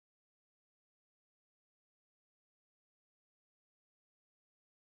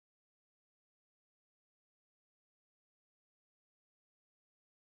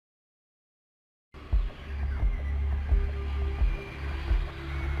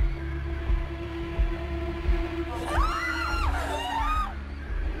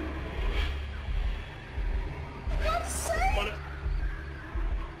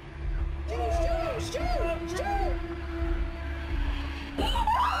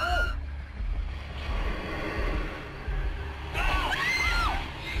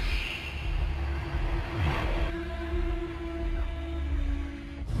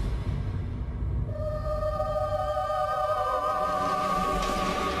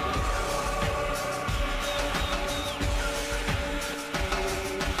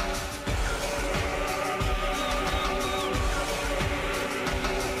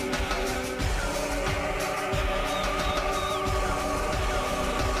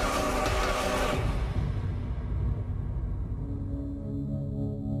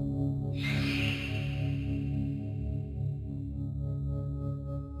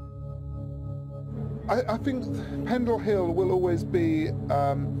I think Pendle Hill will always be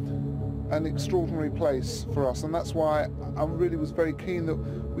an extraordinary place for us, and that's why I really was very keen that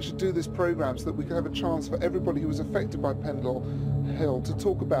we should do this programme so that we could have a chance for everybody who was affected by Pendle Hill to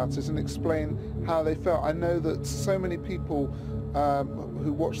talk about it and explain how they felt. I know that so many people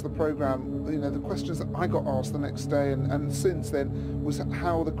who watched the programme, you know, the questions that I got asked the next day and since then was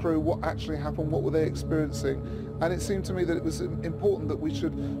how the crew, what actually happened, what were they experiencing, and it seemed to me that it was important that we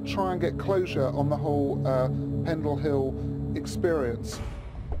should try and get closure on the whole Pendle Hill experience.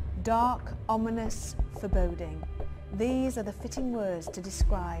 Dark, ominous, foreboding. These are the fitting words to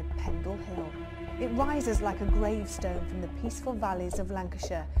describe Pendle Hill. It rises like a gravestone from the peaceful valleys of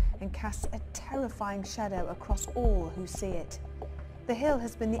Lancashire and casts a terrifying shadow across all who see it. The hill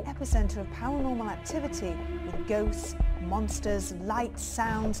has been the epicentre of paranormal activity, with ghosts, monsters, lights,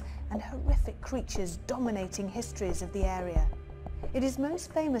 sounds and horrific creatures dominating histories of the area. It is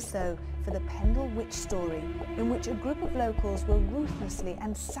most famous, though, for the Pendle witch story, in which a group of locals were ruthlessly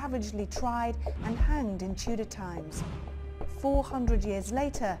and savagely tried and hanged in Tudor times. 400 years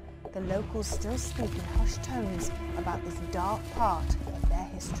later, the locals still speak in hushed tones about this dark part of their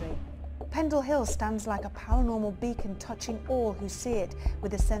history. Pendle Hill stands like a paranormal beacon, touching all who see it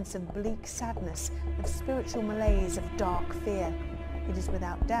with a sense of bleak sadness, of spiritual malaise, of dark fear. It is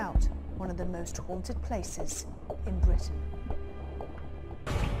without doubt one of the most haunted places in Britain.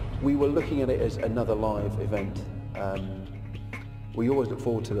 We were looking at it as another live event. We always look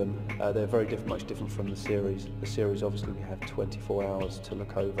forward to them. They're very much different from the series. The series, obviously, we have 24 hours to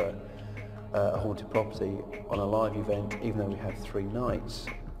look over a haunted property. On a live event, even though we have 3 nights,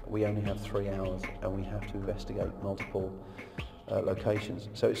 we only have 3 hours, and we have to investigate multiple locations.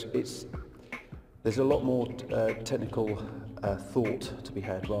 So there's a lot more technical thought to be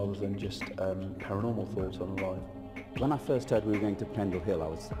had rather than just paranormal thought on a live. When I first heard we were going to Pendle Hill, I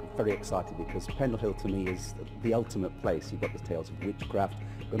was very excited because Pendle Hill to me is the ultimate place. You've got the tales of witchcraft,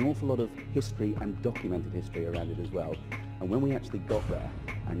 but an awful lot of history and documented history around it as well. And when we actually got there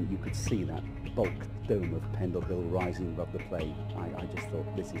and you could see that bulk dome of Pendle Hill rising above the plain, I just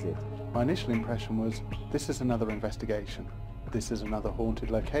thought, this is it. My initial impression was, this is another investigation. This is another haunted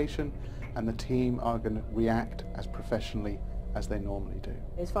location, and the team are going to react as professionally as they normally do.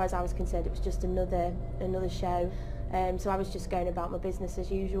 As far as I was concerned, it was just another show. So I was just going about my business as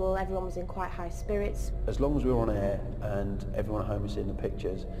usual. Everyone was in quite high spirits. As long as we're on air and everyone at home is seeing the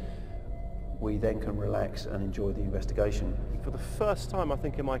pictures, we then can relax and enjoy the investigation. For the first time, I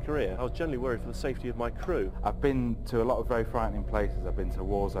think, in my career, I was generally worried for the safety of my crew. I've been to a lot of very frightening places. I've been to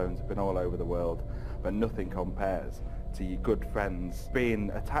war zones, I've been all over the world, but nothing compares to your good friends being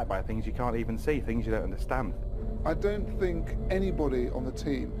attacked by things you can't even see, things you don't understand. I don't think anybody on the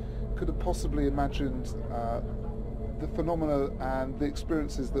team could have possibly imagined the phenomena and the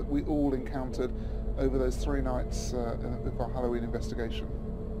experiences that we all encountered over those 3 nights of our Halloween investigation.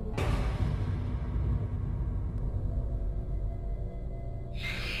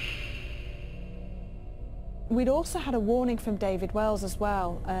 We'd also had a warning from David Wells as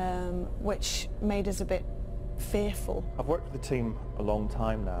well, which made us a bit fearful. I've worked with the team a long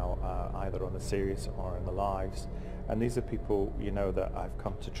time now, either on the series or in the lives, and these are people, you know, that I've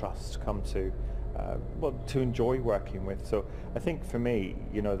come to trust, well, to enjoy working with. So I think for me,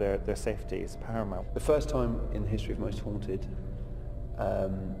 you know, their safety is paramount. The first time in the history of Most Haunted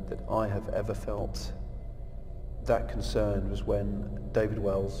that I have ever felt that concern was when David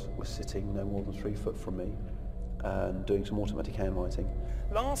Wells was sitting no more than 3 foot from me and doing some automatic handwriting.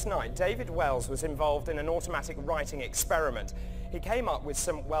 Last night, David Wells was involved in an automatic writing experiment. He came up with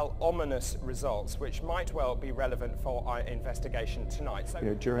some, well, ominous results, which might well be relevant for our investigation tonight. So, you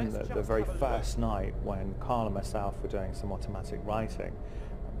know, during the very first night, when Carl and myself were doing some automatic writing,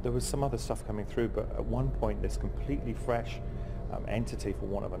 there was some other stuff coming through, but at one point this completely fresh entity, for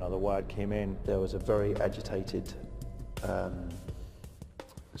want of another word, came in. There was a very agitated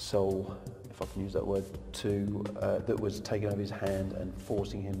soul, if I can use that word, that was taking over his hand and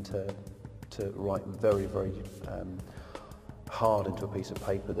forcing him to write very, very hard into a piece of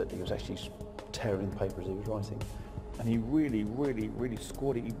paper that he was actually tearing the paper as he was writing. And he really, really, really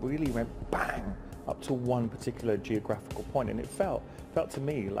scored it. He really went bang up to one particular geographical point, and it felt to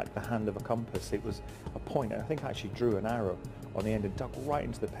me like the hand of a compass. It was a point, and I think I actually drew an arrow on the end and dug right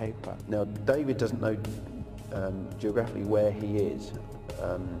into the paper. Now, David doesn't know geographically where he is,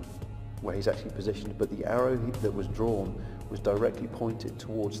 where he's actually positioned, but the arrow that was drawn was directly pointed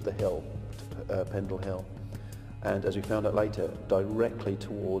towards the hill, Pendle Hill, and as we found out later, directly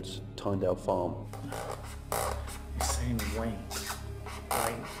towards Tyndale Farm. He's saying wait,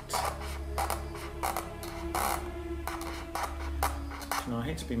 wait. Can I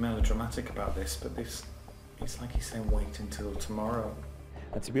hate to be melodramatic about this, but it's like he's saying wait until tomorrow.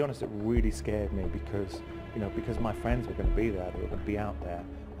 And to be honest, it really scared me because, because my friends were going to be there, they were going to be out there,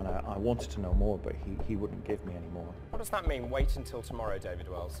 and I wanted to know more, but he wouldn't give me any more. What does that mean, wait until tomorrow, David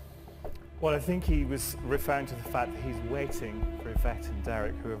Wells? Well, I think he was referring to the fact that he's waiting for Yvette and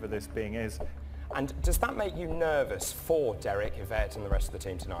Derek, whoever this being is. And does that make you nervous for Derek, Yvette and the rest of the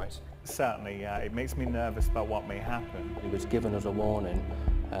team tonight? Certainly, yeah. It makes me nervous about what may happen. He was given us a warning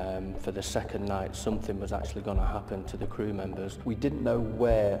for the second night something was actually going to happen to the crew members. We didn't know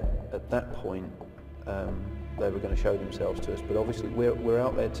where, at that point, they were going to show themselves to us, but obviously we're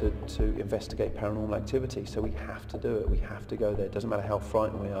out there to investigate paranormal activity, so we have to do it. We have to go there. It doesn't matter how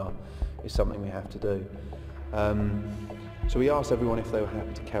frightened we are, it's something we have to do. So we asked everyone if they were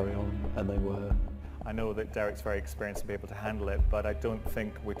happy to carry on, and they were. I know that Derek's very experienced to be able to handle it, but I don't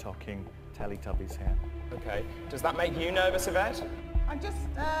think we're talking Teletubbies here. Okay. Does that make you nervous, Yvette? I just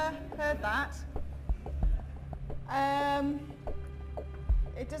heard that.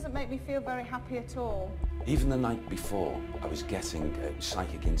 It doesn't make me feel very happy at all. Even the night before, I was getting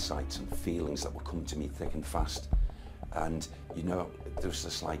psychic insights and feelings that were coming to me thick and fast. And, there was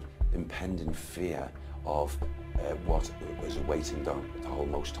this like impending fear of what was awaiting the whole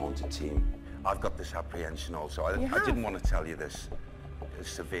Most Haunted team. I've got this apprehension also. I didn't want to tell you this, as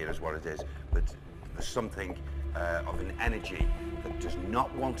severe as what it is, but there's something of an energy that does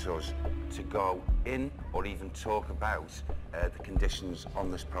not want us to go in or even talk about the conditions on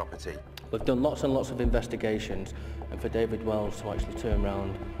this property. We've done lots and lots of investigations, and for David Wells to actually turn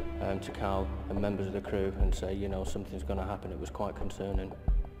around to Carl and members of the crew and say, something's going to happen, it was quite concerning.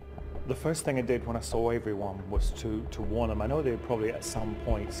 The first thing I did when I saw everyone was to warn them. I know they would probably at some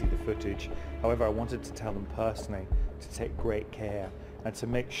point see the footage. However, I wanted to tell them personally to take great care and to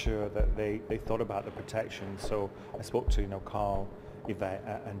make sure that they thought about the protection. So I spoke to Carl,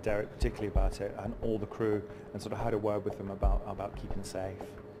 Yvette and Derek particularly about it, and all the crew, and sort of had a word with them about keeping safe.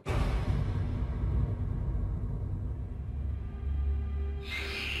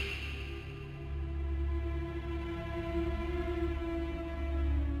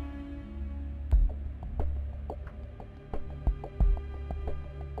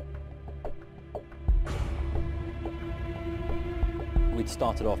 We'd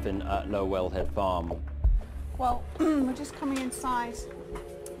started off in Lower Wellhead Farm. Well, we're just coming inside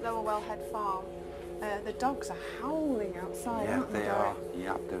Lower Wellhead Farm. The dogs are howling outside, aren't they? They are.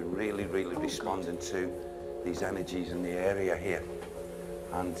 Yeah, they're really responding to these energies in the area here.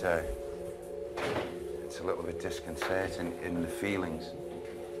 And it's a little bit disconcerting in the feelings.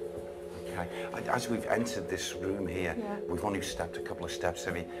 Okay. As we've entered this room here, we've only stepped a couple of steps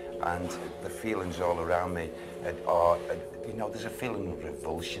heavy, and the feelings all around me are, there's a feeling of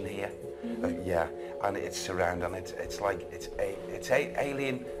revulsion here. And it's surrounding, it's like, it's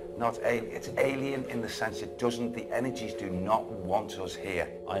alien, it's alien in the sense the energies do not want us here.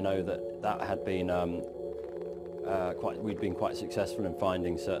 I know that had been, we'd been quite successful in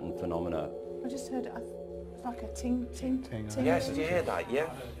finding certain phenomena. I just heard like a ting. Yes, did you hear that? Yeah.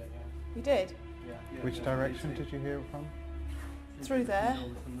 You did? Which direction did you hear it from? Through there.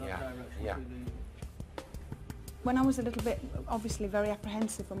 Yeah. When I was a little bit, obviously very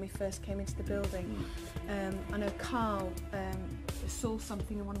apprehensive when we first came into the building, I know Carl saw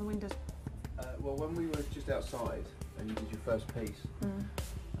something in one of the windows. Well, when we were just outside and you did your first piece,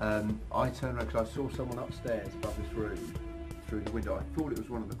 I turned around because I saw someone upstairs above this room through the window. I thought it was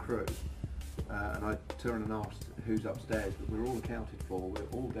one of the crew, and I turned and asked who's upstairs, but we're all accounted for. We're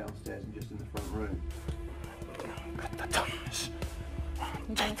all downstairs and just in the front room. At the thumbs.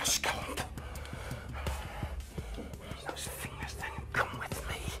 Take the scalp. Those fingers then, come with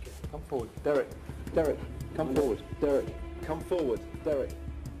me. Come forward, Derek. Derek, come forward. Derek, come forward. Derek,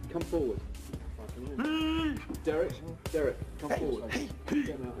 come forward. Derek, come forward. Get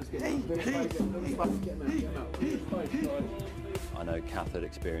him out. Let's get him out. I know Kath had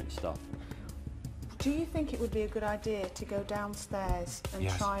experienced stuff. Do you think it would be a good idea to go downstairs and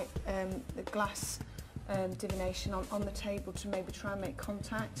try the glass divination on the table to maybe try and make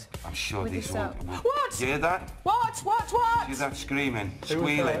contact? I'm sure with these won't. What? You hear that? What? Hear that screaming,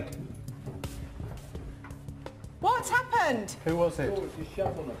 squealing? What's happened? Who was it?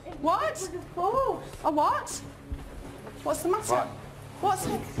 What? A what? What's the matter? What?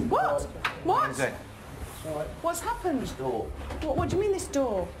 What? What is it? What's happened? This door. What do you mean this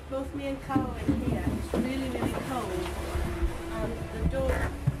door? Both me and Carl are in here. It's really cold. And the door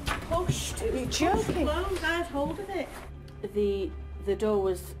pushed. You're joking. Closed. I had hold of it. The The door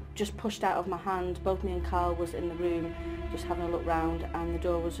was just pushed out of my hand. Both me and Carl was in the room just having a look round, and the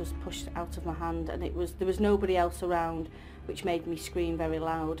door was just pushed out of my hand, and there was nobody else around, which made me scream very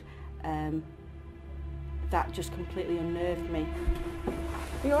loud. That just completely unnerved me.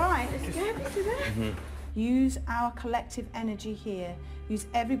 You alright? It's scary. Use our collective energy here. Use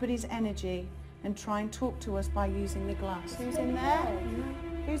everybody's energy and try and talk to us by using the glass. Who's in there?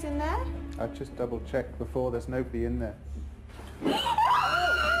 Who's in there? I've just double checked before, there's nobody in there.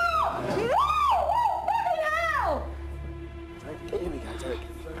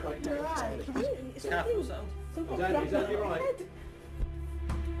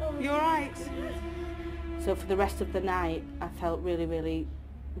 You alright? So for the rest of the night, I felt really, really,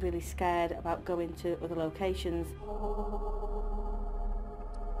 really scared about going to other locations.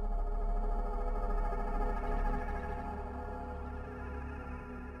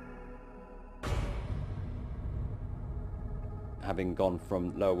 Having gone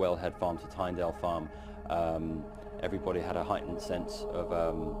from Lower Wellhead Farm to Tyndale Farm, everybody had a heightened sense of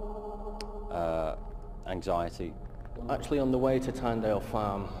anxiety. Actually, on the way to Tyndale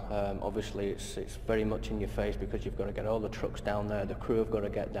Farm, obviously it's very much in your face because you've got to get all the trucks down there, the crew have got to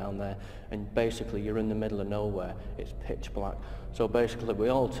get down there, and basically you're in the middle of nowhere. It's pitch black. So basically we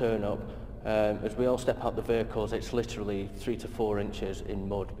all turn up. As we all step out the vehicles, it's literally 3 to 4 inches in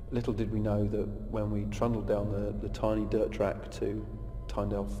mud. Little did we know that when we trundled down the tiny dirt track to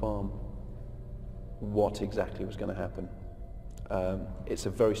Tyndale Farm, what exactly was going to happen. It's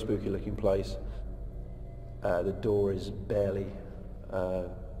a very spooky looking place. The door is barely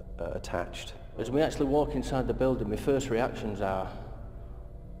attached. As we actually walk inside the building, my first reactions are,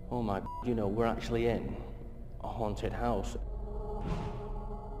 oh my, we're actually in a haunted house.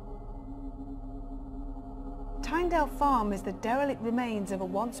 Tyndale Farm is the derelict remains of a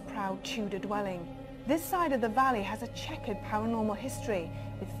once proud Tudor dwelling. This side of the valley has a checkered paranormal history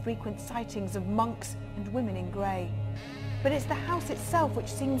with frequent sightings of monks and women in grey. But it's the house itself which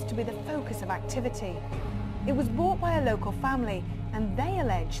seems to be the focus of activity. It was bought by a local family, and they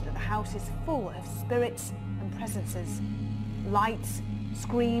allege that the house is full of spirits and presences. Lights,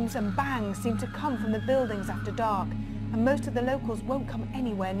 screams and bangs seem to come from the buildings after dark, and most of the locals won't come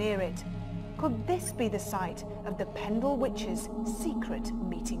anywhere near it. Could this be the site of the Pendle Witches' secret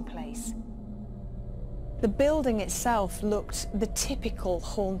meeting place? The building itself looked the typical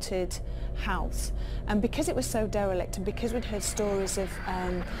haunted house, and because it was so derelict and because we'd heard stories of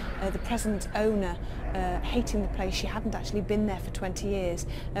the present owner hating the place, she hadn't actually been there for 20 years,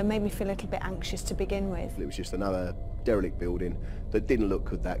 made me feel a little bit anxious to begin with. It was just another derelict building that didn't look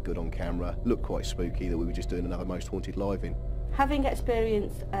that good on camera, looked quite spooky, that we were just doing another Most Haunted live in. Having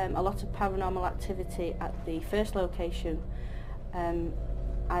experienced a lot of paranormal activity at the first location,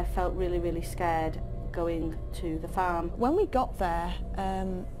 I felt really, really scared going to the farm. When we got there,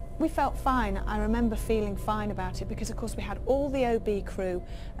 we felt fine. I remember feeling fine about it because of course we had all the OB crew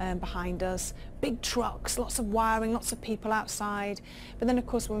behind us, big trucks, lots of wiring, lots of people outside. But then of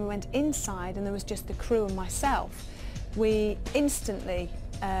course when we went inside and there was just the crew and myself, we instantly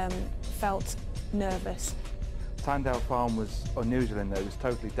felt nervous. Tyndale Farm was unusual in that it was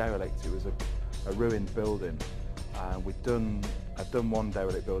totally derelict. It was a ruined building. I'd done one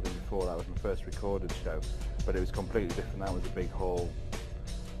derelict building before, that was my first recorded show, but it was completely different. That was a big hall,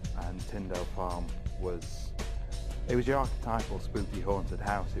 and Tyndale Farm was your archetypal spooky haunted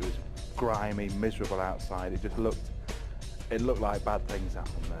house. It was grimy, miserable outside. It looked like bad things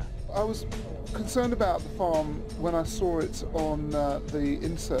happened there. I was concerned about the farm when I saw it on the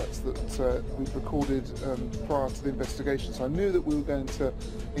inserts that we'd recorded prior to the investigation. So I knew that we were going to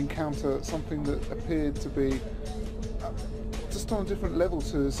encounter something that appeared to be just on a different level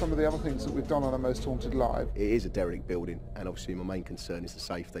to some of the other things that we've done on our Most Haunted Live. It is a derelict building, and obviously my main concern is the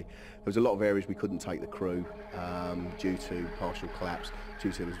safety. There was a lot of areas we couldn't take the crew due to partial collapse,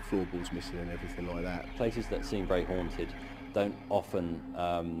 due to the floorboards missing and everything like that. Places that seem very haunted don't often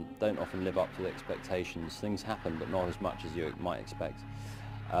live up to the expectations. Things happen, but not as much as you might expect.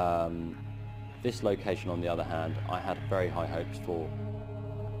 This location, on the other hand, I had very high hopes for.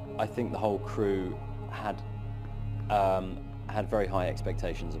 I think the whole crew had very high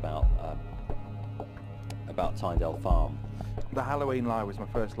expectations about Tyndale Farm. The Halloween live was my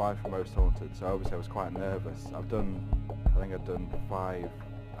first live for Most Haunted, so obviously I was quite nervous. I think I've done 5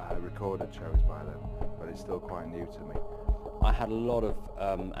 recorded shows by then, but it's still quite new to me. I had a lot of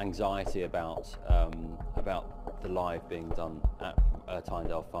anxiety about the live being done at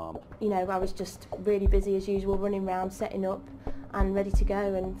Tyndale Farm. I was just really busy as usual, running around, setting up and ready to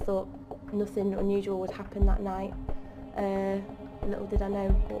go, and thought nothing unusual would happen that night. Little did I know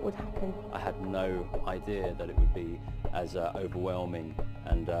what would happen. I had no idea that it would be as overwhelming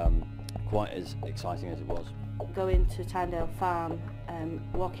and quite as exciting as it was. Going to Tyndale Farm,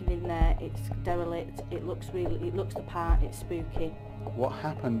 walking in there, it's derelict, it looks the part, it's spooky. What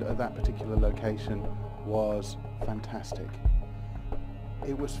happened at that particular location was fantastic.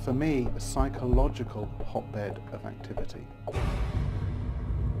 It was, for me, a psychological hotbed of activity.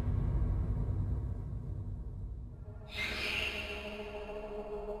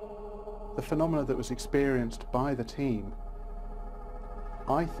 The phenomena that was experienced by the team,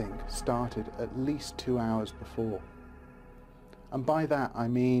 I think, started at least 2 hours before. And by that I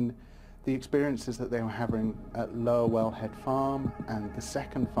mean the experiences that they were having at Lower Wellhead Farm and the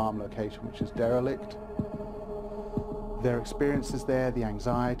second farm location, which is derelict. Their experiences there, the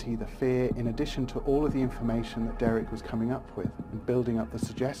anxiety, the fear, in addition to all of the information that Derek was coming up with and building up the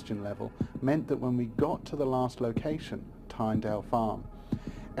suggestion level, meant that when we got to the last location, Tyndale Farm,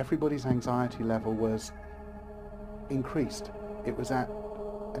 everybody's anxiety level was increased. It was at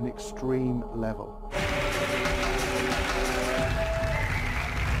an extreme level.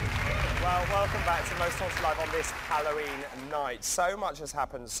 Well, welcome back to Most Haunted Live on this Halloween night. So much has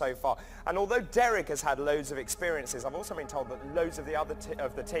happened so far, and although Derek has had loads of experiences, I've also been told that loads of the other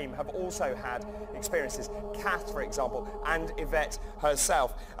of the team have also had experiences. Kath, for example, and Yvette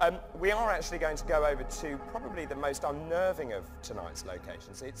herself. We are actually going to go over to probably the most unnerving of tonight's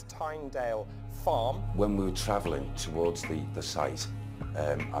locations. It's Tyndale Farm. When we were travelling towards the site,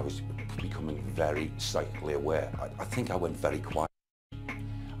 I was becoming very psychically aware. I think I went very quiet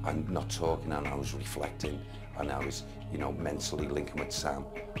and not talking, and I was reflecting, and I was, you know, mentally linking with Sam,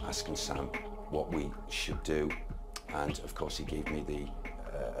 asking Sam what we should do, and of course he gave me the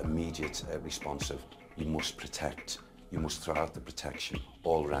immediate response of, you must protect, you must throw out the protection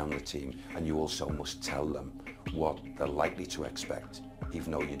all around the team, and you also must tell them what they're likely to expect,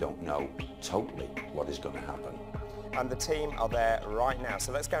 even though you don't know totally what is going to happen. And the team are there right now,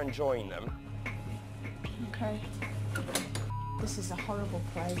 so let's go and join them. Okay. This is a horrible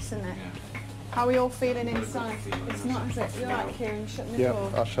place, isn't it? Yeah. How are we all feeling inside? It's not, is it? You're right, Kieran, shutting the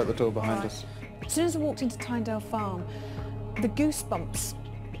door. Yeah, I'll shut the door behind us. As soon as I walked into Tyndale Farm, the goosebumps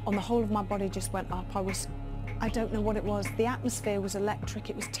on the whole of my body just went up. I don't know what it was. The atmosphere was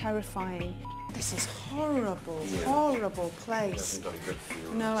electric, it was terrifying. This is horrible, horrible place. It hasn't got a good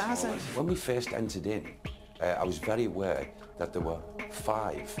feel. No, it hasn't. When we first entered in, I was very aware that there were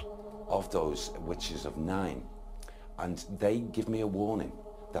 5 of those witches of 9. And they give me a warning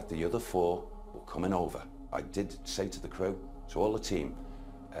that the other 4 were coming over. I did say to the crew, to all the team,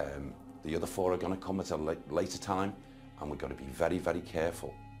 the other 4 are going to come at a later time, and we've got to be very, very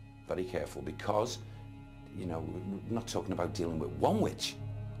careful, because, you know, we're not talking about dealing with 1 witch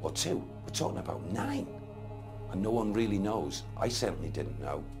or 2, we're talking about 9. And no one really knows, I certainly didn't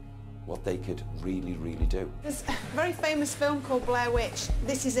know, what they could really, really do. There's a very famous film called Blair Witch.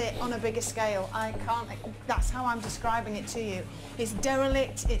 This is it on a bigger scale. That's how I'm describing it to you. It's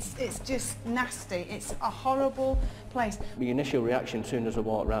derelict, it's just nasty. It's a horrible place. The initial reaction, as soon as I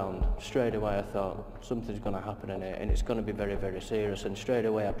walked round, straight away I thought something's going to happen in it, and it's going to be very, very serious. And straight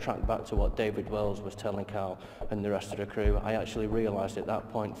away I tracked back to what David Wells was telling Carl and the rest of the crew. I actually realised at that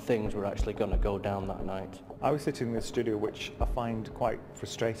point things were actually going to go down that night. I was sitting in the studio, which I find quite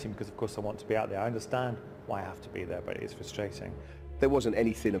frustrating because of course I want to be out there. I understand why I have to be there, but it is frustrating. There wasn't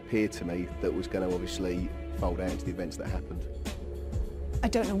anything appeared to me that was going to obviously fold out into the events that happened. I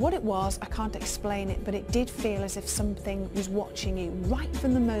don't know what it was, I can't explain it, but it did feel as if something was watching you right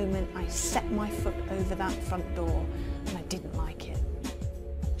from the moment I set my foot over that front door, and I didn't like it.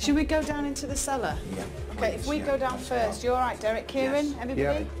 Should we go down into the cellar? Yeah. Okay, if we go down first, you all right, Derek? Kieran, yes.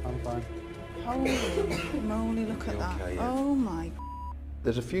 everybody? Yeah, I'm fine. Holy moly, look at that. Okay, yeah. Oh my.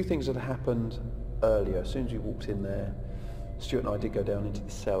 There's a few things that happened earlier. As soon as we walked in there, Stuart and I did go down into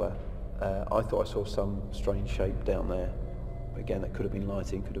the cellar. I thought I saw some strange shape down there. Again, that could have been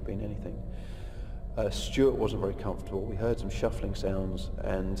lighting, could have been anything. Stuart wasn't very comfortable. We heard some shuffling sounds,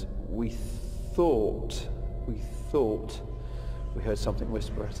 and we thought we heard something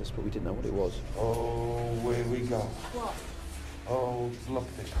whisper at us, but we didn't know what it was. Oh, here we go. What? Oh, look,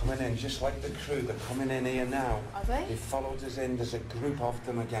 they're coming in, just like the crew. They're coming in here now. Are they? They followed us in. There's a group of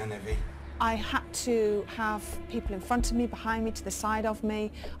them again, Evie. I had to have people in front of me, behind me, to the side of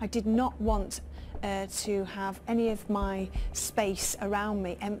me. I did not want to have any of my space around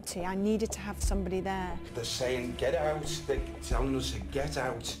me empty. I needed to have somebody there. They're saying, get out. They're telling us to get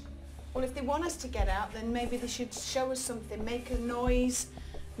out. Well, if they want us to get out, then maybe they should show us something, make a noise,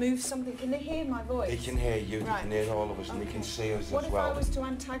 move something. Can they hear my voice? They can hear you, right. They can hear all of us, and they can see us what as well. What if I was to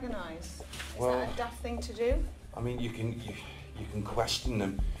antagonise? Is that a daft thing to do? I mean, you can question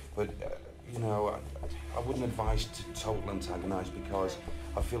them, but you know, I wouldn't advise to total antagonise because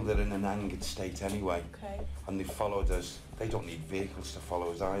I feel they're in an angered state anyway. Okay. And they followed us. They don't need vehicles to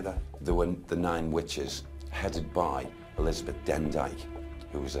follow us either. There were the 9 witches, headed by Elizabeth Dendyke,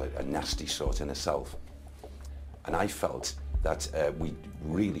 who was a nasty sort in herself. And I felt that we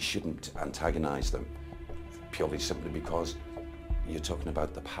really shouldn't antagonise them, purely simply because you're talking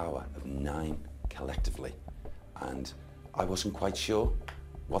about the power of 9 collectively. And I wasn't quite sure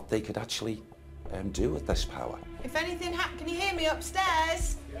what they could actually do with this power. If anything can you hear me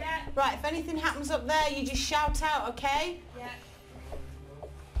upstairs? Yeah. Right, if anything happens up there, you just shout out, okay? Yeah.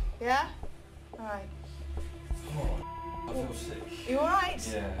 Yeah? All right. I feel sick. You all right?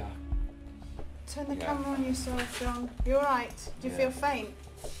 Yeah. Turn the camera on yourself, John. You all right? Do you feel faint?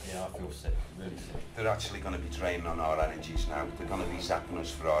 Yeah, I feel sick, really sick. They're actually going to be draining on our energies now. They're going to be zapping us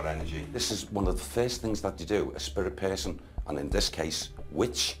for our energy. This is one of the first things that you do, a spirit person, and in this case, a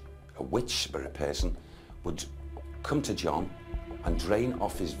witch spirit person, would come to John and drain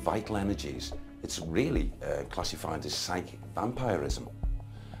off his vital energies. It's really classified as psychic vampirism.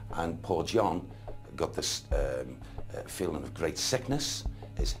 And poor John got this feeling of great sickness,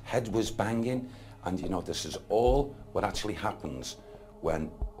 his head was banging, and you know, this is all what actually happens when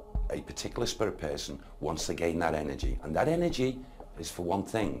a particular spirit person wants to gain that energy. And that energy is for one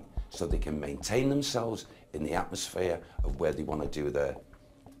thing, so they can maintain themselves in the atmosphere of where they want to do their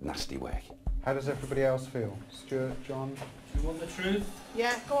nasty work. How does everybody else feel? Stuart, John? Do you want the truth?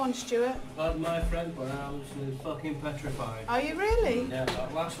 Yeah, go on, Stuart. I've had my friend, but I was fucking petrified. Are you really? Yeah,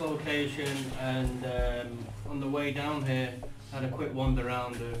 that last location, and on the way down here, I had a quick wander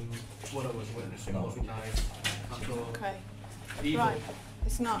around, and what I was witnessing wasn't nice at all. Okay. Evil. Right.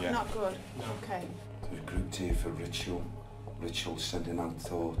 It's not Yeah. not good. No. Okay. We're grouped here for ritual, sending out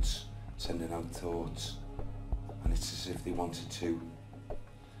thoughts, and it's as if they wanted to.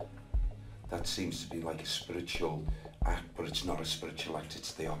 That seems to be like a spiritual act, but it's not a spiritual act,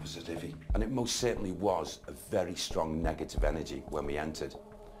 it's the opposite, Ivy. And it most certainly was a very strong negative energy when we entered.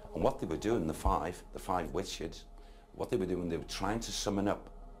 And what they were doing, the five witches, what they were doing, they were trying to summon up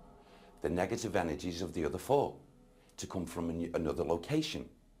the negative energies of the other 4 to come from another location.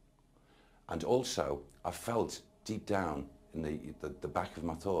 And also, I felt deep down in the back of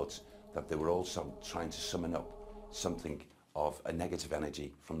my thoughts that they were also trying to summon up something of a negative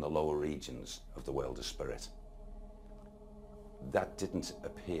energy from the lower regions of the world of spirit. That didn't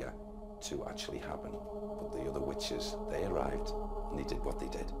appear to actually happen, but the other witches, they arrived and they did what they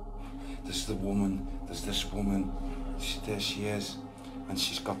did. There's the woman, there's this woman, there she is, and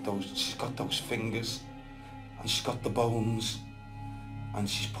she's got those fingers, and she's got the bones, and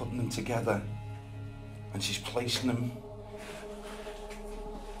she's putting them together, and she's placing them.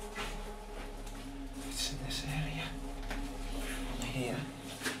 It's in this area, here,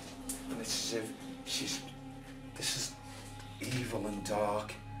 and it's as if this is evil and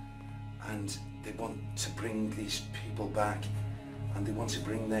dark, and they want to bring these people back, and they want to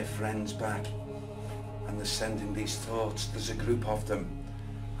bring their friends back, and they're sending these thoughts. There's a group of them,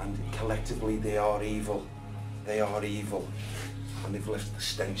 and collectively they are evil. They are evil, and they've left the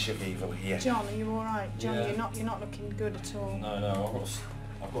stench of evil here. John, are you all right? John, Yeah. you're not looking good at all. No,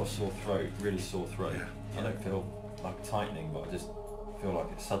 I've got a sore throat, really sore throat. Yeah. I don't feel like tightening, but I just feel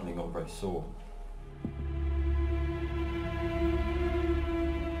like it's suddenly gone very sore.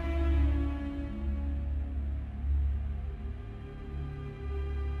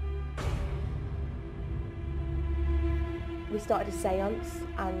 We started a séance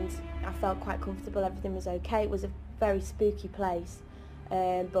and I felt quite comfortable, everything was okay. It was a very spooky place,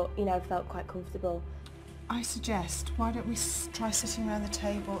 but you know, felt quite comfortable. I suggest, why don't we try sitting around the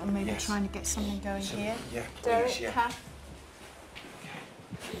table and maybe trying to get something going here? Yeah, Derek, please, yeah. Kath.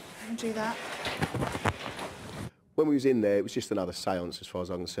 We'll do that. When we was in there, it was just another séance as far as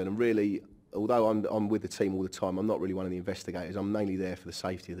I'm concerned. And really, although I'm with the team all the time, I'm not really one of the investigators. I'm mainly there for the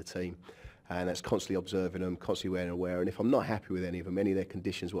safety of the team. And that's constantly observing them, constantly aware. And if I'm not happy with any of them, any of their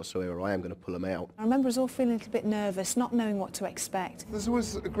conditions whatsoever, I am going to pull them out. I remember us all feeling a little bit nervous, not knowing what to expect. There's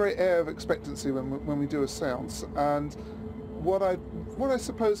always a great air of expectancy when we do a séance, and what I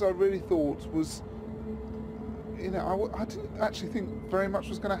suppose I really thought was, you know, I didn't actually think very much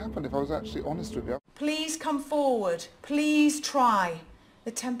was going to happen, if I was actually honest with you. Please come forward. Please try. The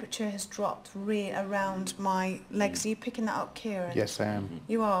temperature has dropped around my legs. Are you picking that up, Kieran? Yes, I am.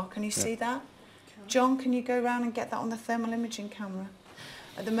 You are. Can you see that? John, can you go around and get that on the thermal imaging camera?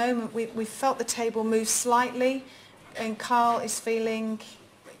 At the moment, we felt the table move slightly, and Carl is feeling...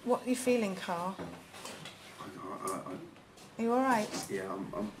 What are you feeling, Carl? Are you all right? Yeah, I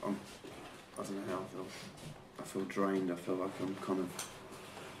don't know how I feel. I feel drained. I feel like I'm kind of...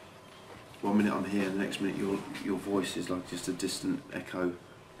 1 minute I'm here, and the next minute your voice is like just a distant echo.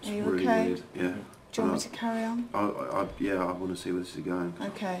 It's Are you really okay? weird. Yeah. Do you want me to carry on? Yeah, I want to see where this is going.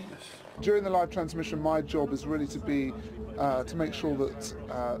 Okay. Yes. During the live transmission, my job is really to be to make sure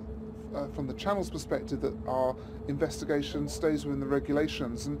that from the channel's perspective that our investigation stays within the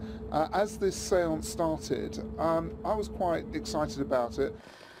regulations. And as this séance started, I was quite excited about it.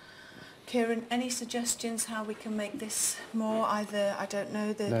 Kieran, any suggestions how we can make this more either, I don't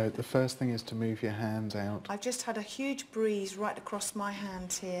know, No, the first thing is to move your hands out. I've just had a huge breeze right across my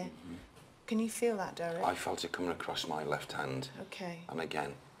hands here. Can you feel that, Derek? I felt it coming across my left hand. Okay. And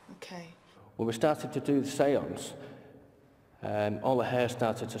again. Okay. When we started to do the séance, all the hair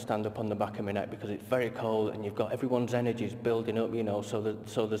started to stand up on the back of my neck because it's very cold and you've got everyone's energies building up, you know,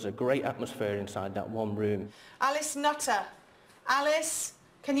 so there's a great atmosphere inside that one room. Alice Nutter. Alice,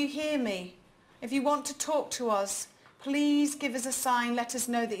 can you hear me? If you want to talk to us, please give us a sign, let us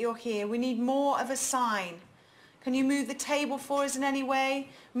know that you're here. We need more of a sign. Can you move the table for us in any way?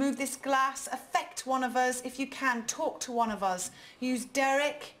 Move this glass, affect one of us if you can, talk to one of us. Use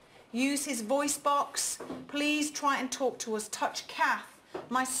Derek, use his voice box. Please try and talk to us. Touch Kath,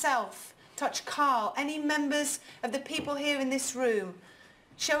 myself, touch Carl, any members of the people here in this room.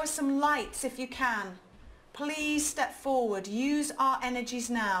 Show us some lights if you can. Please step forward. Use our energies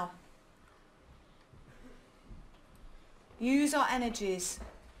now. Use our energies.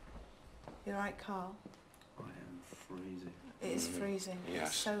 You all right, Carl? I am freezing. It is freezing. Yes.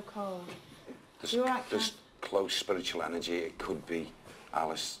 It's so cold. There's, You all right, there's close spiritual energy. It could be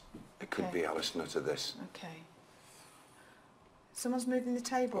Alice. It could be Alice Nutter, this. Okay. Someone's moving the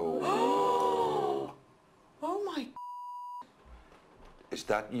table. Oh. Oh my. Is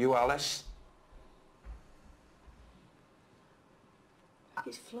that you, Alice?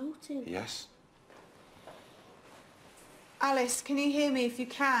 It's floating. Yes. Alice, can you hear me if you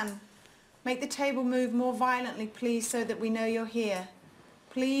can? Make the table move more violently, please, so that we know you're here.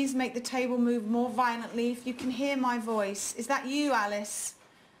 Please make the table move more violently if you can hear my voice. Is that you, Alice?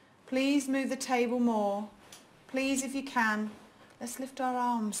 Please move the table more. Please, if you can. Let's lift our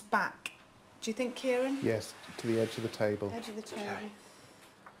arms back. Do you think, Kieran? Yes, to the edge of the table. Edge of the table. Okay.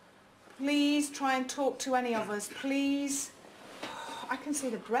 Please try and talk to any of us. Please. I can see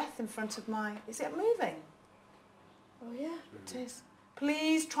the breath in front of my... Is it moving? Oh, yeah. It is.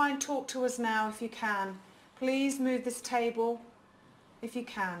 Please try and talk to us now if you can. Please move this table if you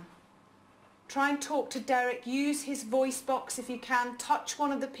can. Try and talk to Derek. Use his voice box if you can. Touch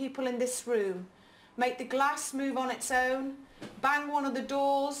one of the people in this room. Make the glass move on its own. Bang one of the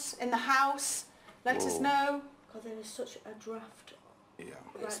doors in the house. Let us know. Because there is such a draft. Yeah.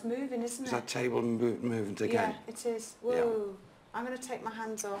 It's moving, isn't it? Is that table moving again? Yeah, it is. Whoa. Yeah. I'm going to take my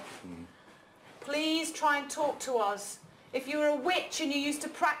hands off. Please try and talk to us. If you're a witch and you used to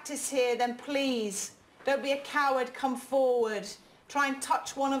practice here, then please, don't be a coward, come forward. Try and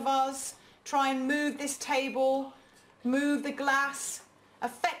touch one of us. Try and move this table. Move the glass.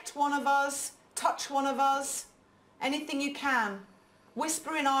 Affect one of us. Touch one of us. Anything you can.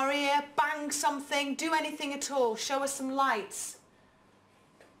 Whisper in our ear. Bang something. Do anything at all. Show us some lights.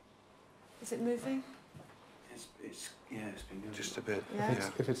 Is it moving? Yeah, it's been good. Just a bit. Yeah.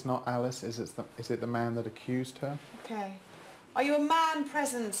 If it's not Alice, is it the man that accused her? Okay. Are you a man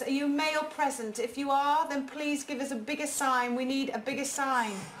present? Are you a male present? If you are, then please give us a bigger sign. We need a bigger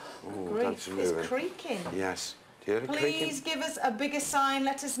sign. Oh, Grief, that's moving. it's creaking. Yes. Do you hear it Please creaking? give us a bigger sign.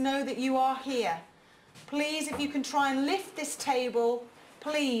 Let us know that you are here. Please, if you can try and lift this table,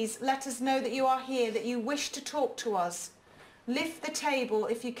 please let us know that you are here, that you wish to talk to us. Lift the table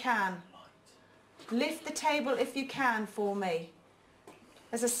if you can. Lift the table if you can for me.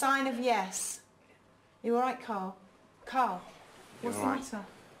 As a sign of yes. You all right, Carl? Carl, what's the matter?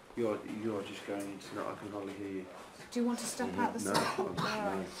 You're just going into that. I can hardly hear you. Do you want to step out the No, side? no, All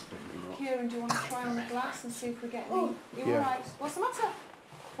right. definitely not. Kieran, do you want to try on the glass and see if we get any? You Yeah. all right? What's the matter?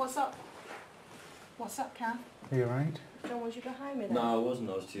 What's up? What's up, Cam? Are you right? John, was you behind me then? No, I wasn't.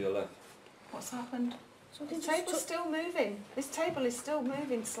 I was to your left. What's happened? Something This just table's still moving. This table is still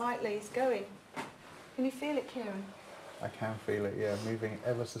moving slightly. It's going. Can you feel it, Kieran? I can feel it, yeah, moving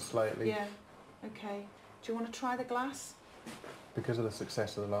ever so slightly. Yeah. Okay. Do you want to try the glass? Because of the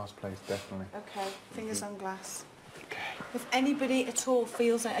success of the last place, definitely. Okay. Fingers on glass. Okay. If anybody at all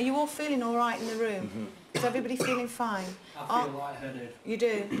feels it, are you all feeling all right in the room? Is everybody feeling fine? I feel lightheaded. You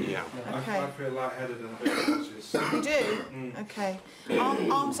do? Yeah. Okay. I feel lightheaded and a bit nauseous. You do? Okay.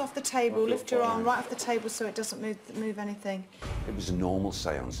 Arms off the table. Lift your arm right off the table so it doesn't move anything. It was a normal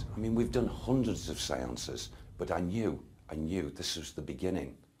séance. I mean, we've done hundreds of séances, but I knew this was the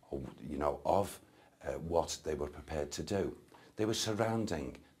beginning, of what they were prepared to do. They were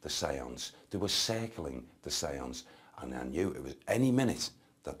surrounding the seance. They were circling the seance, and I knew it was any minute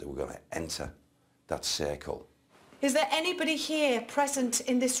that they were going to enter that circle. Is there anybody here present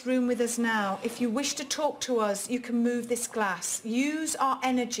in this room with us now? If you wish to talk to us, you can move this glass. Use our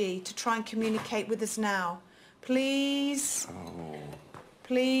energy to try and communicate with us now. Please,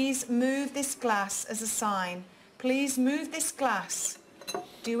 please move this glass as a sign. Please move this glass.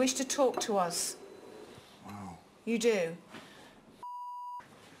 Do you wish to talk to us? Wow. You do?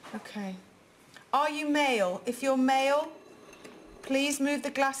 Okay. Are you male? If you're male, please move the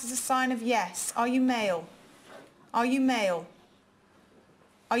glass as a sign of yes. Are you male? Are you male?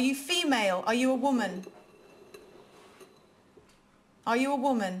 Are you female? Are you a woman? Are you a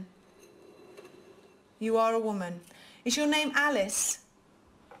woman? You are a woman. Is your name Alice?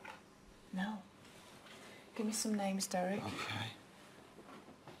 No. Give me some names, Derek. Okay.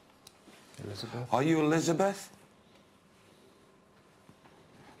 Elizabeth. Are you Elizabeth?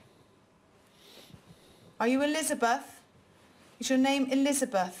 Are you Elizabeth? Is your name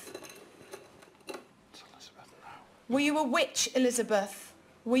Elizabeth? It's Elizabeth now. Were you a witch, Elizabeth?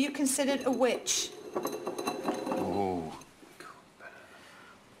 Were you considered a witch? Oh.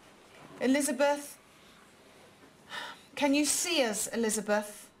 Elizabeth, can you see us,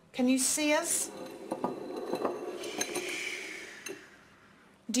 Elizabeth? Can you see us?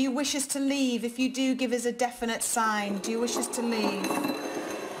 Do you wish us to leave? If you do, give us a definite sign. Do you wish us to leave?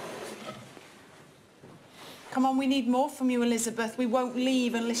 Come on, we need more from you, Elizabeth. We won't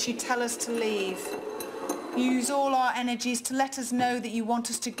leave unless you tell us to leave. Use all our energies to let us know that you want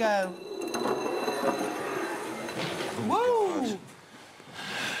us to go. Whoa!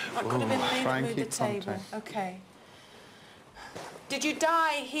 That could have been me that moved the table. Okay. Did you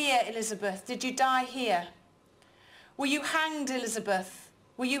die here, Elizabeth? Did you die here? Were you hanged, Elizabeth?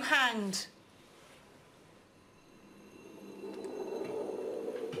 Were you hanged?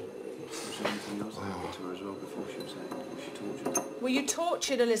 Were you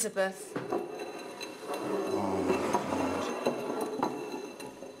tortured, Elizabeth?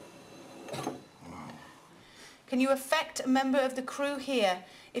 Can you affect a member of the crew here?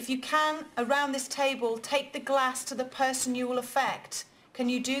 If you can, around this table, take the glass to the person you will affect. Can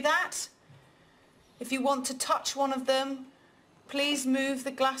you do that? If you want to touch one of them, please move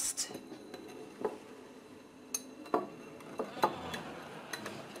the glass.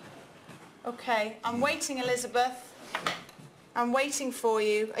 Okay, I'm waiting, Elizabeth. I'm waiting for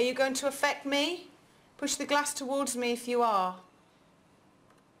you. Are you going to affect me? Push the glass towards me if you are.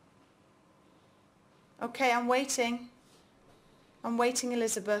 Okay, I'm waiting. I'm waiting,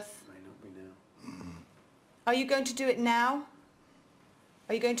 Elizabeth. May not be now. Are you going to do it now?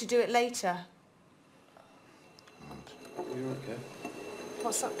 Are you going to do it later? You're okay.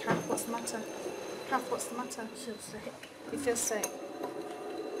 What's up, Kath? What's the matter? Kath, what's the matter? I feel sick. You feel sick?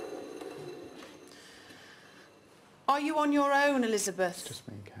 Are you on your own, Elizabeth? Just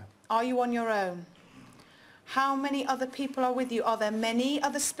me and Kath. Are you on your own? How many other people are with you? Are there many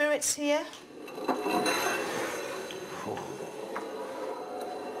other spirits here?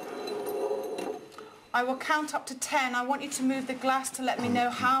 I will count up to 10. I want you to move the glass to let me know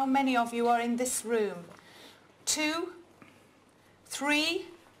how many of you are in this room. 2, 3,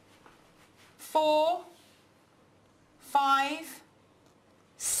 4, 5,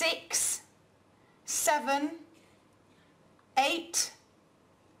 6, 7, 8,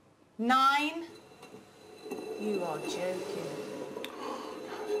 9. You are joking.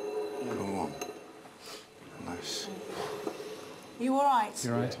 Oh, nice. You all right?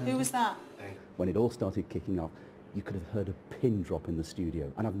 You all right, Who was that? When it all started kicking off, you could have heard a pin drop in the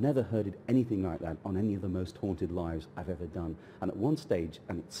studio. And I've never heard anything like that on any of the most haunted lives I've ever done. And at one stage,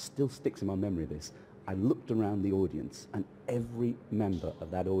 and it still sticks in my memory this, I looked around the audience and every member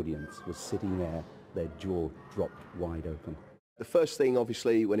of that audience was sitting there, their jaw dropped wide open. The first thing,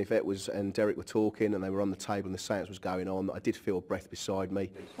 obviously, when Yvette and Derek were talking and they were on the table and the seance was going on, I did feel a breath beside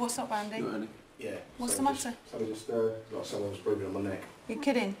me. What's up, Andy? Yeah. What's the matter? Like someone was breathing on my neck. You're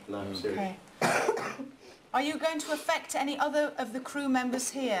kidding? No, I'm serious. Okay. Are you going to affect any other of the crew members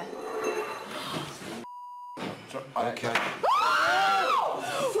here? Okay.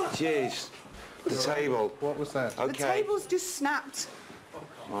 Jeez. The table. What was that? The table's just snapped.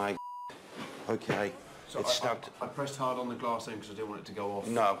 My Okay. So It snapped. I pressed hard on the glass then because I didn't want it to go off.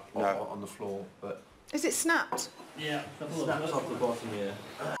 No, no. On the floor, but... Is it snapped? Yeah. Snaps off the bottom, yeah.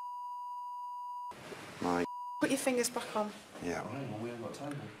 My Put your fingers back on. Yeah. Hang on, we haven't got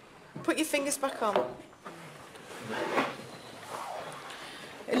table. Put your fingers back on.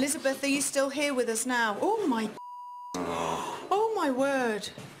 Elizabeth, are you still here with us now? Oh my... Oh my word.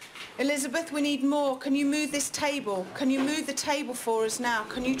 Elizabeth, we need more. Can you move this table? Can you move the table for us now?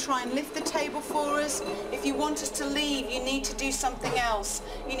 Can you try and lift the table for us? If you want us to leave, you need to do something else.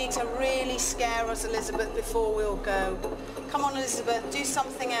 You need to really scare us, Elizabeth, before we'll go. Come on, Elizabeth, do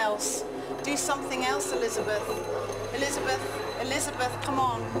something else. Do something else, Elizabeth. Elizabeth, come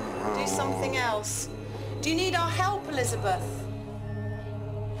on. Do something else. Do you need our help, Elizabeth?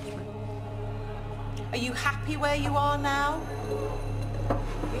 Are you happy where you are now? Are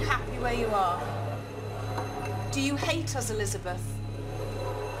you happy where you are? Do you hate us, Elizabeth?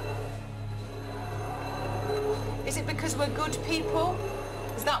 Is it because we're good people?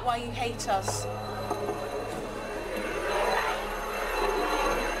 Is that why you hate us?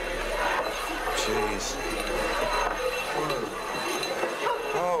 Jeez.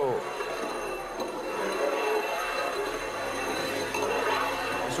 Oh.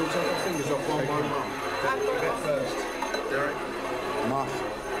 So take your fingers off one by one. Get first. Derek. I'm off.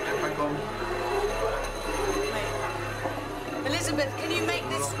 Get back on. Elizabeth, can you make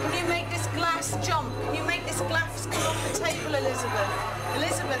this glass jump? Can you make this glass come off the table, Elizabeth?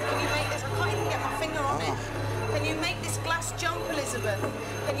 Elizabeth, can you make this? I can't even get my finger on it. Can you make this glass jump, Elizabeth?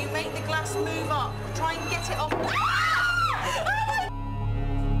 Can you make the glass move up? Try and get it off.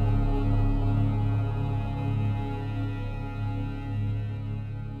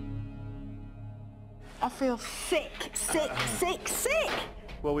 I feel sick.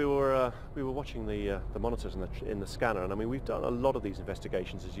 Well, we were watching the monitors in the scanner, and I mean we've done a lot of these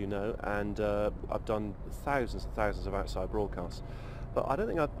investigations, as you know, and I've done thousands and thousands of outside broadcasts, but I don't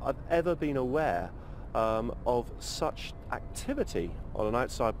think I've ever been aware of such activity on an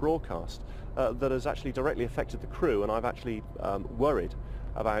outside broadcast that has actually directly affected the crew, and I've actually worried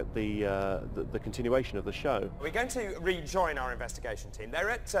about the continuation of the show. We're going to rejoin our investigation team. They're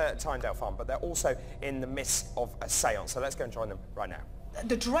at Tyndale Farm, but they're also in the midst of a seance, so let's go and join them right now.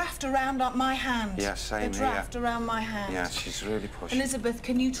 The draft around my hand. Yeah, same The draft around my hand. Yeah, she's really pushing. Elizabeth,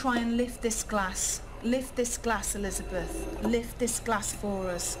 can you try and lift this glass? Lift this glass, Elizabeth. Lift this glass for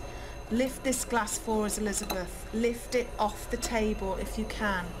us. Lift this glass for us, Elizabeth. Lift it off the table if you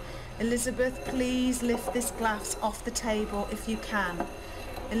can. Elizabeth, please lift this glass off the table if you can.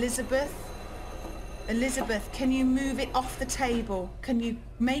 Elizabeth, can you move it off the table? Can you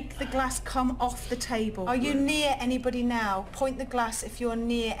make the glass come off the table? Are you near anybody now? Point the glass if you're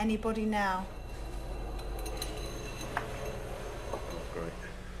near anybody now. Great.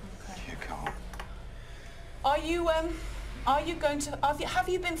 Okay. You can't. Are you going to, have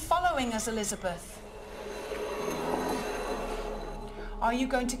you been following us, Elizabeth? Are you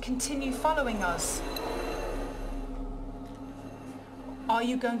going to continue following us? Are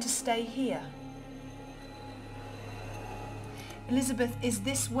you going to stay here? Elizabeth, is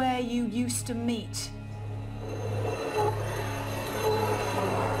this where you used to meet?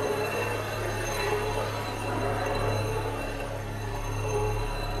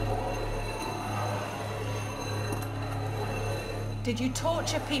 Did you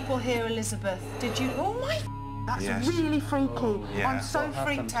torture people here, Elizabeth? Did you? Oh my! That's yes. really freaky. Oh, yeah. I'm so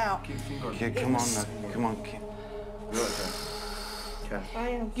freaked out. Okay, come on, come on.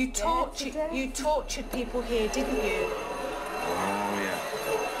 You tortured people here, didn't you? Oh yeah,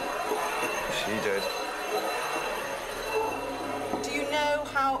 she did. Do you know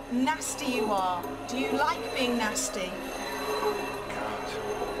how nasty you are? Do you like being nasty? God.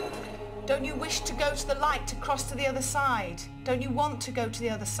 Don't you wish to go to the light to cross to the other side? Don't you want to go to the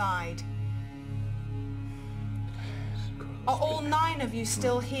other side? Are all 9 of you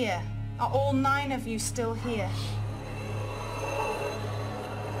still here? Are all 9 of you still here?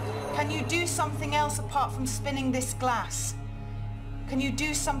 Can you do something else apart from spinning this glass? Can you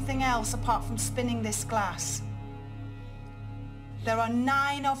do something else apart from spinning this glass? There are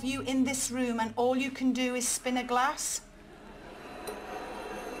 9 of you in this room and all you can do is spin a glass?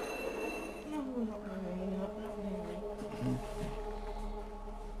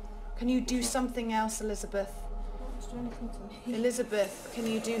 Can you do something else, Elizabeth? Elizabeth, can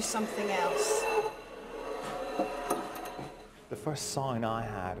you do something else? The first sign I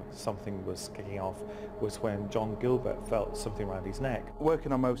had something was kicking off was when John Gilbert felt something around his neck.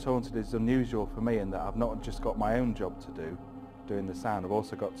 Working on Most Haunted is unusual for me in that I've not just got my own job to do, doing the sound, I've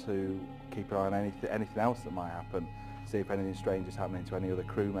also got to keep an eye on anything else that might happen, see if anything strange is happening to any other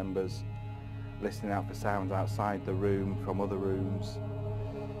crew members, listening out for sounds outside the room, from other rooms.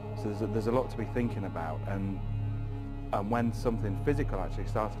 So there's a lot to be thinking about, and when something physical actually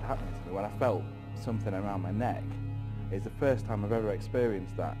started happening to me, when I felt something around my neck, it's the first time I've ever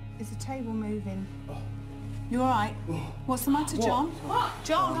experienced that. Is the table moving? You all right? What's the matter, John? What?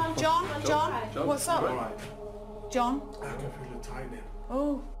 John, what's up? All right. John? I can feel it tightening.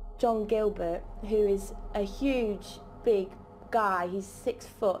 Oh, John Gilbert, who is a huge, big guy. He's 6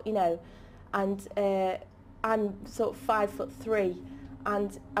 foot, you know, and I'm sort of 5'3",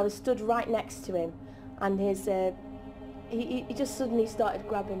 and I was stood right next to him, and his he just suddenly started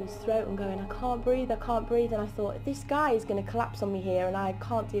grabbing his throat and going, I can't breathe, and I thought, this guy is going to collapse on me here and I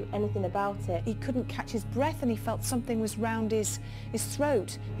can't do anything about it. He couldn't catch his breath and he felt something was round his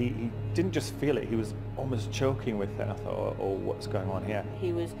throat. He didn't just feel it, he was almost choking with it. I thought, oh, what's going on here?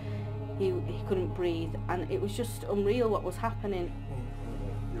 He couldn't breathe, and it was just unreal what was happening.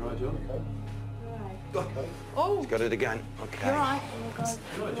 You all right, John? Okay. Oh! He's got it again. Okay. You're right. Oh my God.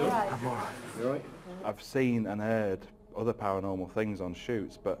 You all right, You're John? right. I'm all right. You all right? I've seen and heard other paranormal things on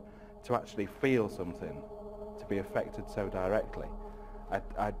shoots, but to actually feel something, to be affected so directly,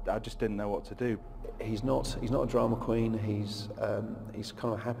 I just didn't know what to do. He's not a drama queen. He's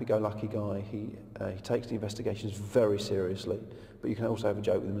kind of a happy-go-lucky guy. He takes the investigations very seriously, but you can also have a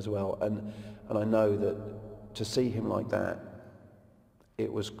joke with him as well. And I know that to see him like that,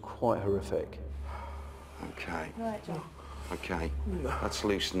 it was quite horrific. Okay. Right, John. Okay. Let's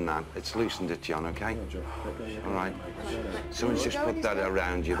loosen that. It's loosened it, John, okay? All right. Someone's just put that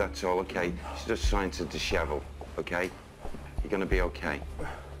around you, that's all, okay? She's just trying to dishevel, okay? You're going to be okay.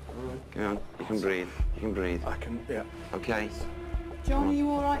 Go on, you can breathe. You can breathe. I can, yeah. Okay? John, are you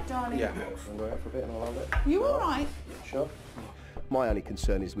all right, darling? Yeah. I'm going out for a bit and I'll have it. You all right? Sure. My only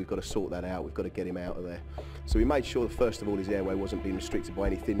concern is we've got to sort that out. We've got to get him out of there. So we made sure that first of all his airway wasn't being restricted by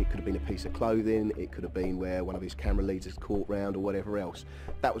anything. It could have been a piece of clothing, it could have been where one of his camera leads is caught round or whatever else.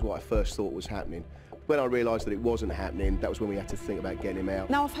 That was what I first thought was happening. When I realised that it wasn't happening, that was when we had to think about getting him out.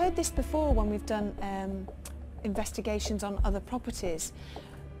 Now I've heard this before when we've done investigations on other properties,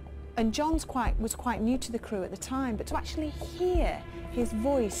 and John's was quite new to the crew at the time, but to actually hear his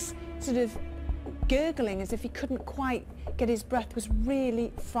voice sort of gurgling as if he couldn't quite get his breath was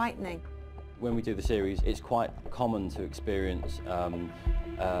really frightening. When we do the series, it's quite common to experience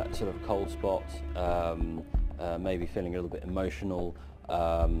sort of cold spots, maybe feeling a little bit emotional,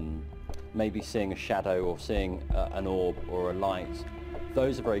 maybe seeing a shadow or seeing an orb or a light.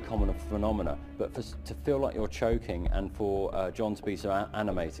 Those are very common phenomena, but to feel like you're choking and for John to be so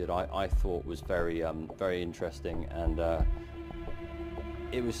animated, I thought was very interesting, and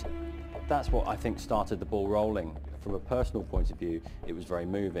that's what I think started the ball rolling. From a personal point of view, it was very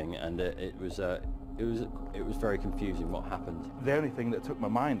moving, and it was very confusing what happened. The only thing that took my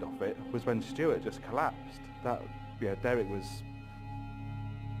mind off it was when Stuart just collapsed. That, yeah, Derek was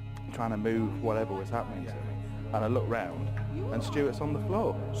trying to move whatever was happening to me, and I looked round, and Stuart's on the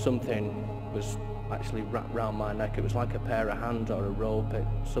floor. Something was actually wrapped round my neck. It was like a pair of hands or a rope,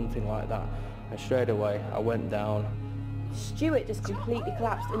 something like that. And straight away, I went down. Stuart just completely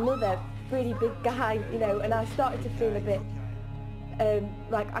collapsed. Another really big guy, you know, and I started to feel a bit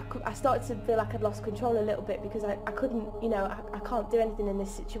I started to feel like I'd lost control a little bit, because I couldn't, you know, I can't do anything in this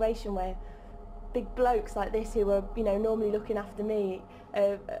situation where big blokes like this who are, you know, normally looking after me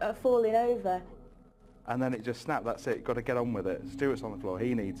are falling over. And then it just snapped. That's it, got to get on with it. Stuart's on the floor,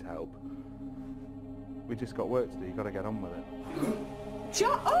 he needs help. We just got work to do, you got to get on with it.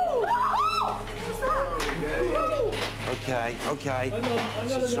 John! Oh! What's that? Okay, okay.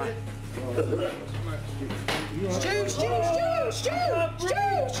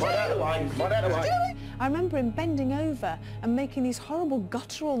 I remember him bending over and making these horrible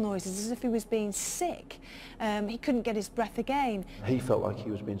guttural noises as if he was being sick. He couldn't get his breath again. He felt like he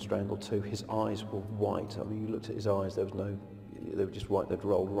was being strangled too. His eyes were white. I mean, you looked at his eyes, they were just white, they'd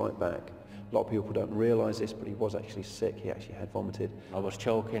rolled right back. A lot of people don't realise this, but he was actually sick. He actually had vomited. I was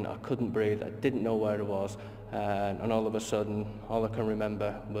choking, I couldn't breathe, I didn't know where I was, and all of a sudden, all I can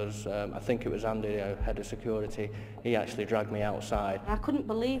remember was, I think it was Andy, head of security, he actually dragged me outside. I couldn't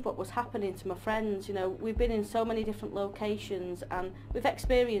believe what was happening to my friends. You know, we've been in so many different locations and we've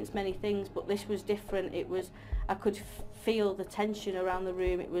experienced many things, but this was different. It was, I could feel the tension around the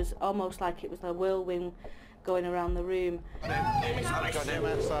room. It was almost like it was a whirlwind going around the room. I've got him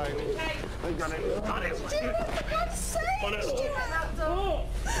outside. I've got him. Got him. Stuart, for God's sake, Stuart!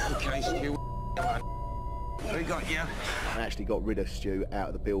 Okay, Stu. We got you. I actually got rid of Stu out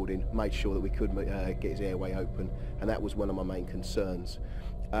of the building, made sure that we could get his airway open, and that was one of my main concerns.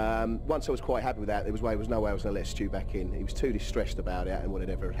 Once I was quite happy with that, there was no way I was going to let Stu back in. He was too distressed about it and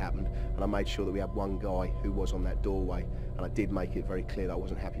whatever had happened, and I made sure that we had one guy who was on that doorway, and I did make it very clear that I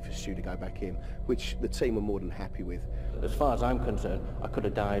wasn't happy for Stu to go back in, which the team were more than happy with. As far as I'm concerned, I could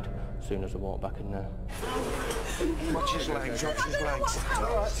have died as soon as I walked back in there. Watch his legs, watch his legs.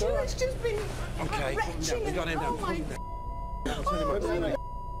 Stuart's just been okay, we got him.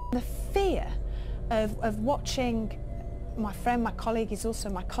 The fear of watching my friend, my colleague, is also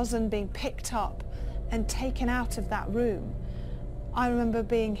my cousin, being picked up and taken out of that room. I remember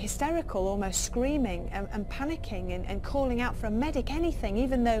being hysterical, almost screaming and panicking and calling out for a medic, anything,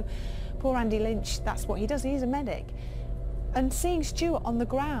 even though poor Andy Lynch, that's what he does, he's a medic. And seeing Stuart on the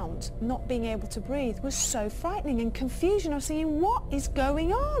ground, not being able to breathe, was so frightening, and confusion. I was thinking, what is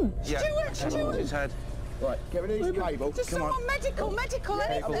going on? Yeah. Stuart! His head. Right, get rid of these cables. Just someone medical,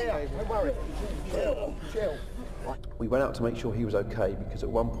 anything. Don't worry. Chill. We went out to make sure he was okay, because at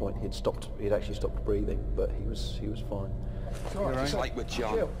one point he'd actually stopped breathing, but he was fine. Just like with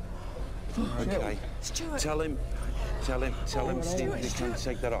John. Okay. Stuart. Tell him, Steve, he's trying to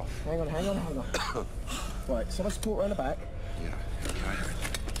take that off. Hang on. Right, so let's put around the back. Yeah, okay.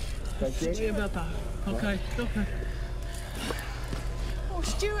 Thank you. Sorry about that. Okay. Oh,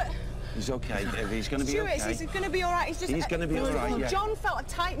 Stuart. He's okay. He's going to be okay. Stuart, he's going to be all right. He's going to be all right, yeah. John felt a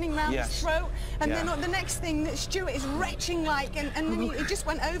tightening round his throat, and then the next thing that Stuart is retching like, and then he just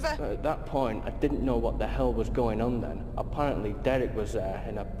went over. At that point, I didn't know what the hell was going on then. Apparently, Derek was there,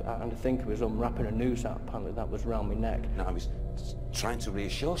 and I think he was unwrapping a noose out. Apparently, that was round my neck. No, I was trying to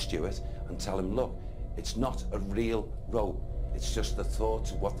reassure Stuart and tell him, look, it's not a real rope. It's just the thought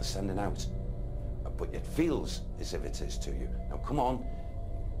of what they're sending out. But it feels as if it is to you. Now, come on.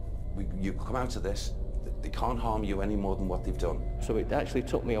 You come out of this, they can't harm you any more than what they've done. So it actually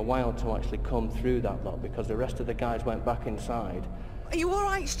took me a while to actually come through that lot, because the rest of the guys went back inside. Are you all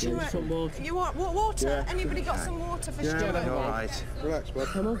right, Stuart? Yeah, some water. You all right? Water? Yeah. Anybody got some water for Stuart? You're all right. Relax, bud.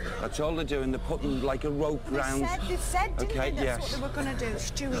 Come on. That's all they're doing. They're putting like a rope round. They said, didn't okay, they? That's what they were going to do.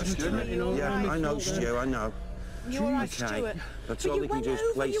 Stuart, you all yeah, right? I know, Stu, I know. You all right, okay. Stuart? That's all they can do is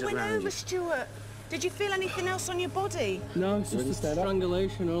place you it went around over, you. Stuart. Did you feel anything else on your body? No, it's just a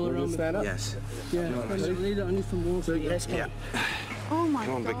strangulation all around me. Yes. Yeah, I need some water. Yeah. Oh my God.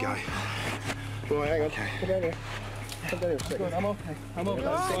 Come on, big guy. Boy, hang on. Okay. Come down here. Come down here a second. I'm okay. I'm okay.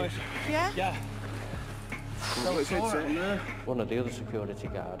 Right. Yeah? Yeah. One of the other security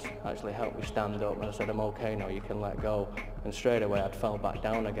guards actually helped me stand up, and I said, I'm okay now, you can let go. And straight away I'd fell back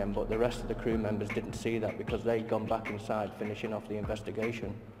down again, but the rest of the crew members didn't see that because they'd gone back inside finishing off the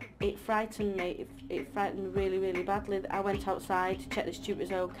investigation. It frightened me. It frightened me really, really badly. I went outside to check the Stuart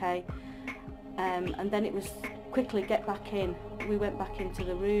was okay, and then it was quickly get back in. We went back into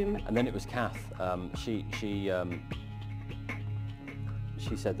the room. And then it was Kath. She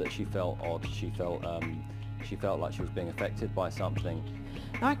said that she felt odd. She felt like she was being affected by something.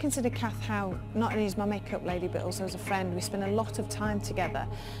 Now, I consider Kath Howe not only as my makeup lady but also as a friend. We spend a lot of time together,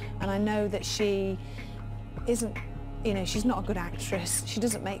 and I know that she isn't, you know, she's not a good actress. She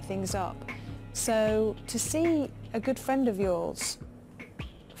doesn't make things up. So to see a good friend of yours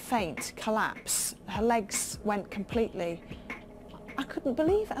faint, collapse, her legs went completely, I couldn't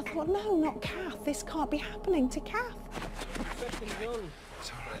believe it. I thought, no, not Kath. This can't be happening to Kath.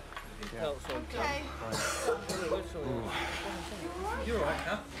 It's all right. Okay. You're all right,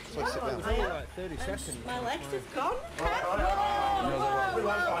 Kath. So sit down. All right, 30 seconds. My legs have gone.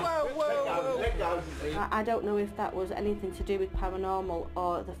 I don't know if that was anything to do with paranormal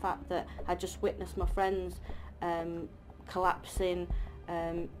or the fact that I just witnessed my friends collapsing,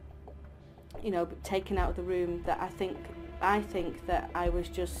 you know, taken out of the room. That I think that I was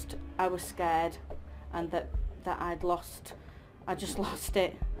scared, and that I just lost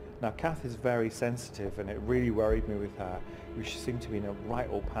it. Now, Kath is very sensitive, and it really worried me with her. She seemed to be in a right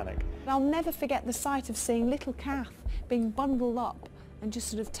old panic. I'll never forget the sight of seeing little Kath being bundled up and just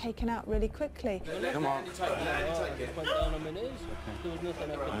sort of taken out really quickly. Come on.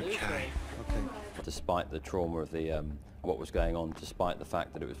 Okay. Despite the trauma of the what was going on, despite the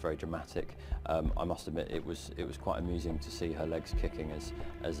fact that it was very dramatic, I must admit it was quite amusing to see her legs kicking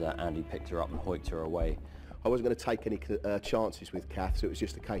as Andy picked her up and hoiked her away. I wasn't going to take any chances with Kath, so it was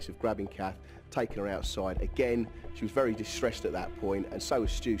just a case of grabbing Kath, taking her outside. Again, she was very distressed at that point, and so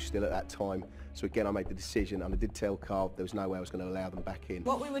was Stu still at that time. So again, I made the decision, and I did tell Carl there was no way I was going to allow them back in.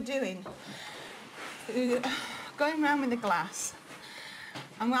 What we were doing, going around with the glass,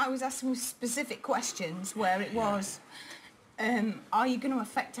 and I was asking specific questions where it was, are you going to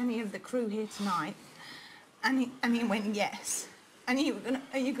affect any of the crew here tonight? And he went, yes. And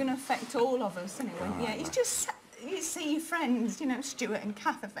are you going to affect all of us? And he went, yeah. It's just, you see your friends, you know, Stuart and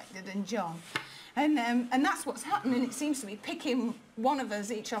Kath affected and John. And that's what's happening. It seems to be picking one of us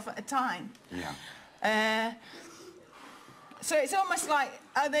each off at a time. Yeah. So it's almost like,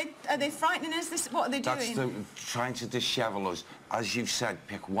 are they frightening us? What are they doing? That's trying to dishevel us. As you've said,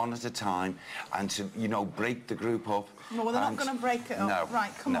 pick one at a time and to, you know, break the group up. Well, they're not going to break it up. No.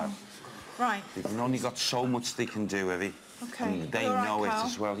 Right, come on. Right. They've only got so much they can do, Evie. Okay. And they You all right, know it Carl?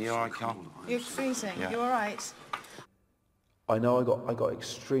 as well. You all right, Carl? You're freezing. Yeah. You all right? I know I got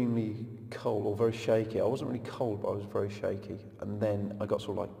extremely cold or very shaky. I wasn't really cold, but I was very shaky. And then I got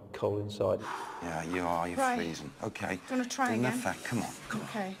sort of like cold inside. Yeah, you are. You're Right. freezing. Okay. Do you want to try Doesn't again? affect. Come on. Come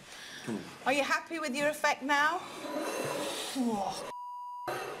Okay. on. Come on. Are you happy with your effect now? Whoa.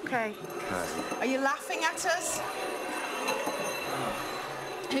 Okay. Okay. Are you laughing at us?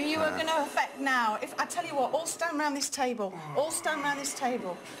 Who you are going to affect now? If I tell you what, all stand around this table. All stand around this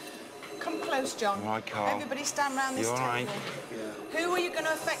table. Come close, John. All right, Carl. Everybody stand around this You all table. right? Who are you going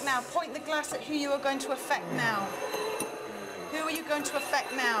to affect now? Point the glass at who you are going to affect now. Who are you going to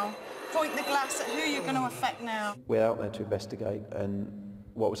affect now? Point the glass at who you're going to affect now. We're out there to investigate, and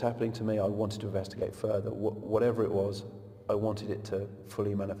what was happening to me, I wanted to investigate further. Whatever it was, I wanted it to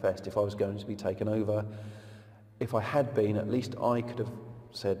fully manifest. If I was going to be taken over, if I had been, at least I could have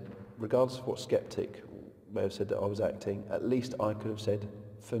said, regardless of what skeptic may have said that I was acting, at least I could have said,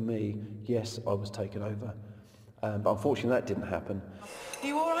 for me, yes, I was taken over. But unfortunately that didn't happen. Are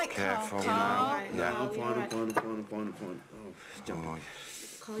you all right, Carl? Careful. Carl? Yeah. I'm fine, I'm fine, I'm fine, I'm fine, I'm fine. Oh, jump. Oh,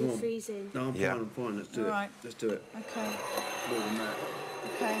 Carl, you're freezing. No, I'm Yeah. fine, I'm fine. Let's do All it. right. Let's do it. Okay. More than that.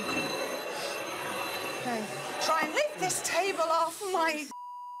 Okay. Okay. Try and lift this table off my...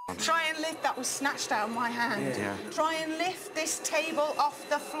 Try and lift... That was snatched out of my hand. Yeah. Try and lift this table off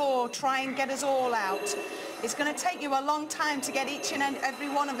the floor. Try and get us all out. It's going to take you a long time to get each and every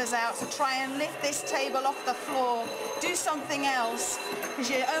one of us out, so try and lift this table off the floor. Do something else,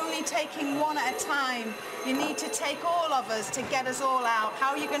 because you're only taking one at a time. You need to take all of us to get us all out. How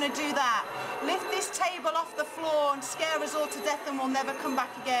are you going to do that? Lift this table off the floor and scare us all to death and we'll never come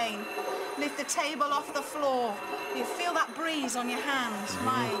back again. Lift the table off the floor. You feel that breeze on your hands,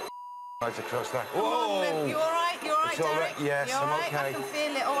 my... Right across that. Come on, Liv. You all right? You all right, It's all Derek? right. Yes, you all I'm right? okay. I can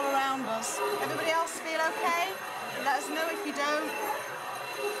feel it all around us. Everybody else feel okay? Let us know if you don't.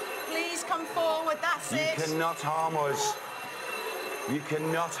 Please come forward. That's You it. cannot harm us. You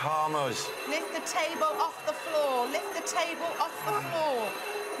cannot harm us. Lift the table off the floor. Lift the table off the floor.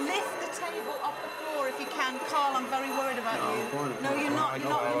 Lift the table off the floor if you can. Carl, I'm very worried about you. I'm fine. No, you're not. You're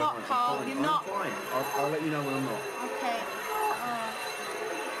not. You're not, Carl. You're not. I'm fine. I'll let you know when I'm not. Okay.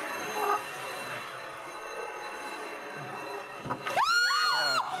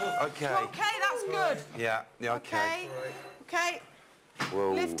 Okay. Okay, that's good. Yeah. Yeah. Okay. Okay.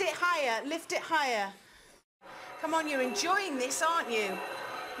 Whoa. Lift it higher. Lift it higher. Come on, you're enjoying this, aren't you?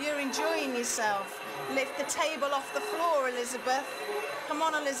 You're enjoying yourself. Lift the table off the floor, Elizabeth. Come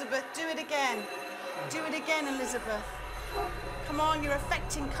on, Elizabeth. Do it again. Do it again, Elizabeth. Come on, you're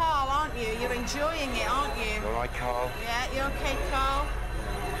affecting Carl, aren't you? You're enjoying it, aren't you? All right, Carl. Yeah, you're okay, Carl.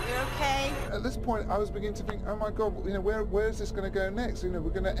 You're okay. At this point, I was beginning to think, oh my God, you know, where is this going to go next? You know,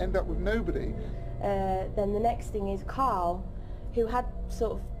 we're going to end up with nobody. Then the next thing is Carl, who had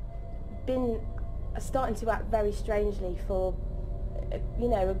sort of been starting to act very strangely for, you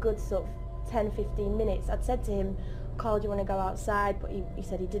know, a good sort of 10, 15 minutes. I'd said to him, Carl, do you want to go outside? But he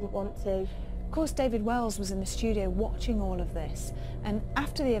said he didn't want to. Of course, David Wells was in the studio watching all of this, and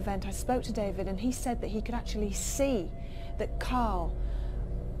after the event I spoke to David and he said that he could actually see that Carl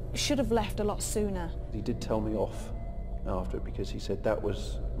should have left a lot sooner. He did tell me off after it because he said that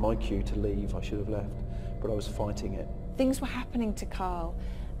was my cue to leave, I should have left, but I was fighting it. Things were happening to Carl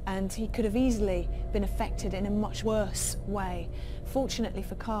and he could have easily been affected in a much worse way. Fortunately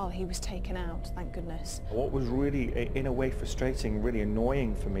for Carl, he was taken out, thank goodness. What was really, in a way, frustrating, really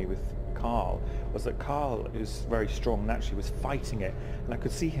annoying for me with Carl was that Carl is very strong and actually was fighting it, and I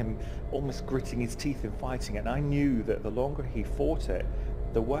could see him almost gritting his teeth and fighting it, and I knew that the longer he fought it,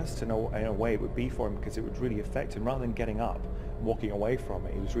 the worse in a way it would be for him, because it would really affect him. Rather than getting up and walking away from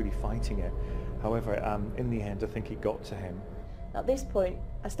it, he was really fighting it. However, in the end, I think it got to him. At this point,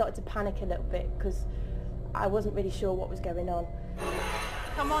 I started to panic a little bit because I wasn't really sure what was going on.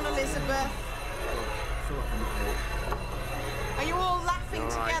 Come on, Elizabeth. Are you all laughing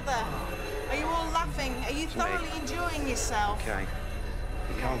together? Are you all laughing? Are you thoroughly enjoying yourself? Okay.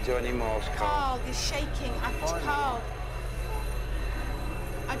 You can't do any more, Carl. Carl, you're shaking. Carl,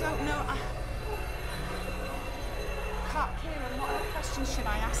 I don't know. Kieran, what other questions should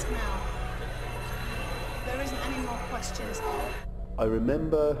I ask now? There isn't any more questions. I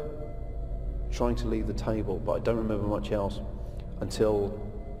remember trying to leave the table, but I don't remember much else until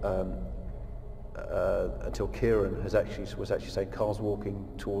Kieran was actually saying Carl's walking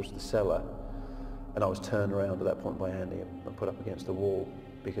towards the cellar, and I was turned around at that point by Andy and put up against the wall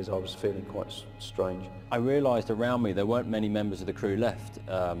because I was feeling quite strange. I realised around me there weren't many members of the crew left,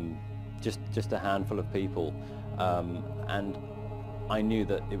 just a handful of people, and I knew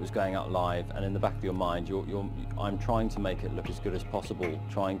that it was going out live, and in the back of your mind, I'm trying to make it look as good as possible,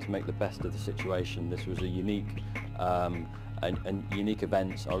 trying to make the best of the situation. This was a unique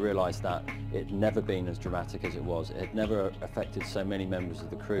event. I realised that it had never been as dramatic as it was. It had never affected so many members of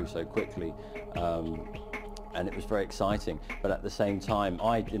the crew so quickly. And it was very exciting, but at the same time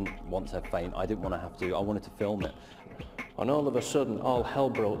I didn't want to faint. I didn't want to have to. I wanted to film it. And all of a sudden all hell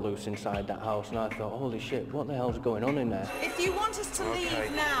broke loose inside that house, and I thought, holy shit, what the hell's going on in there? If you want us to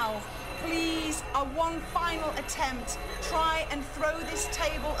leave now, please, one final attempt. Try and throw this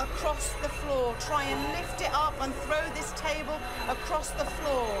table across the floor. Try and lift it up and throw this table across the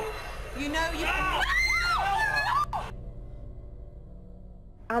floor. You know you can...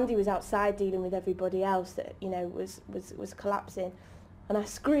 Andy was outside dealing with everybody else that, you know, was collapsing. And I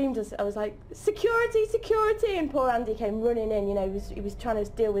screamed, I was like, security, security! And poor Andy came running in, you know, he was trying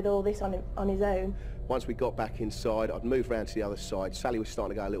to deal with all this on his own. Once we got back inside, I'd moved round to the other side. Sally was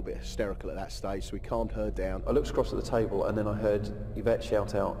starting to go a little bit hysterical at that stage, so we calmed her down. I looked across at the table and then I heard Yvette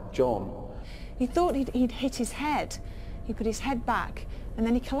shout out, "John!" He thought he'd hit his head. He put his head back and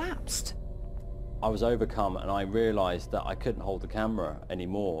then he collapsed. I was overcome, and I realised that I couldn't hold the camera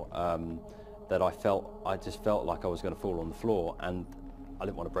anymore, that I just felt like I was going to fall on the floor, and I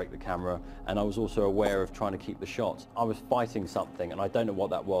didn't want to break the camera, and I was also aware of trying to keep the shot. I was fighting something, and I don't know what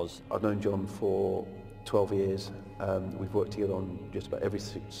that was. I've known John for 12 years. We've worked together on just about every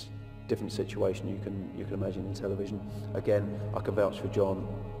different situation you can imagine in television. Again, I can vouch for John.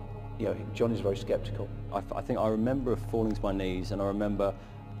 You know, John is very sceptical. I think I remember falling to my knees, and I remember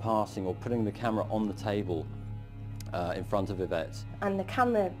passing or putting the camera on the table in front of Yvette. And the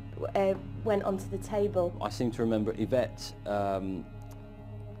camera went onto the table. I seem to remember Yvette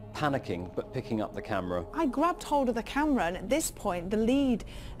panicking but picking up the camera. I grabbed hold of the camera, and at this point the lead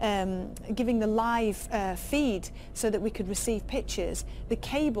giving the live feed so that we could receive pictures, the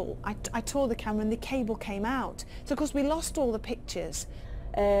cable, I tore the camera and the cable came out. So of course we lost all the pictures.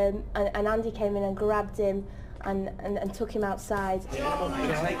 And Andy came in and grabbed him and took him outside.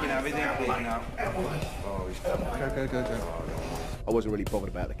 I wasn't really bothered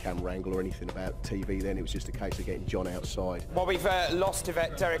about the camera angle or anything about TV then. It was just a case of getting John outside. Well, we've lost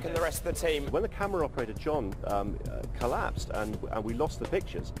Yvette, Derek and the rest of the team. When the camera operator John collapsed and we lost the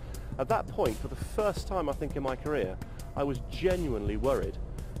pictures, at that point, for the first time I think in my career, I was genuinely worried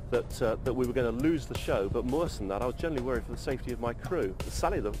that we were going to lose the show, but worse than that, I was generally worried for the safety of my crew.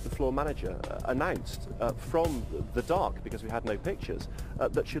 Sally, the floor manager, announced from the dark, because we had no pictures,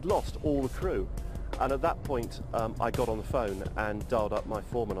 that she'd lost all the crew. And at that point, I got on the phone and dialed up my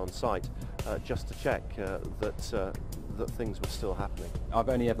foreman on site just to check that things were still happening. I've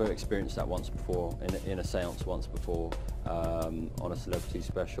only ever experienced that once before, in a séance once before, on a celebrity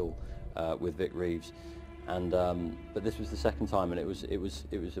special with Vic Reeves. And but this was the second time, and it was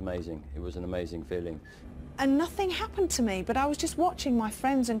amazing. It was an amazing feeling. And nothing happened to me, but I was just watching my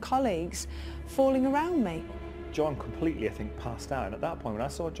friends and colleagues falling around me. John completely, I think, passed out. And at that point, when I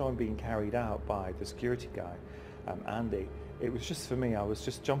saw John being carried out by the security guy, Andy, it was just, for me, I was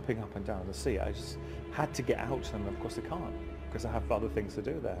just jumping up and down the seat. I just had to get out, and of course I can't, because I have other things to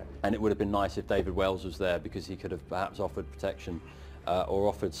do there. And it would have been nice if David Wells was there, because he could have perhaps offered protection or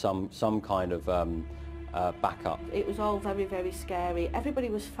offered some kind of backup. It was all very, very scary. Everybody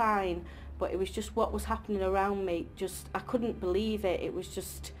was fine, but it was just what was happening around me. Just, I couldn't believe it. It was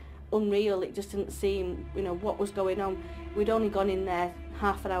just unreal. It just didn't seem, you know, what was going on. We'd only gone in there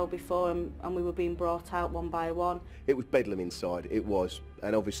half an hour before, and we were being brought out one by one. It was bedlam inside, it was.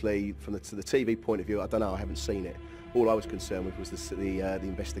 And obviously, from the TV point of view, I don't know, I haven't seen it. All I was concerned with was the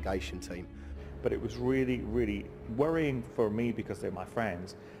investigation team. But it was really, really worrying for me because they're my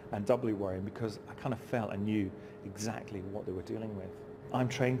friends, and doubly worrying because I kind of felt and knew exactly what they were dealing with. I'm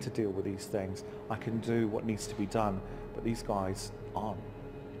trained to deal with these things. I can do what needs to be done, but these guys aren't.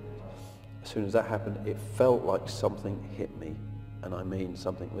 As soon as that happened, it felt like something hit me, and I mean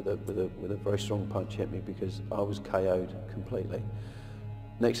something with a very strong punch hit me, because I was KO'd completely.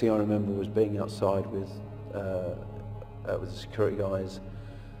 Next thing I remember was being outside with the security guys,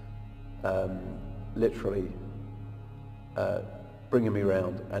 literally bringing me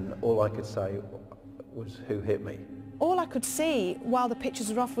round, and all I could say was, "Who hit me?" All I could see while the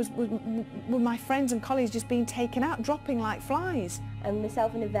pictures were off was my friends and colleagues just being taken out, dropping like flies. And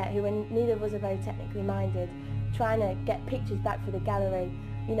myself and Yvette, who neither of us are very technically minded, trying to get pictures back for the gallery,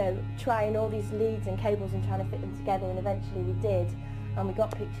 you know, trying all these leads and cables and trying to fit them together, and eventually we did, and we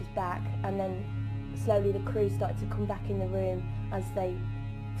got pictures back, and then slowly the crew started to come back in the room as they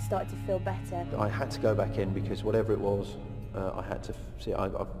started to feel better. I had to go back in, because whatever it was, I had to see. I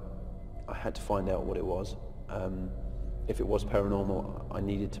had to find out what it was. if it was paranormal, I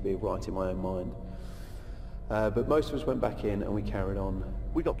needed to be right in my own mind. But most of us went back in and we carried on.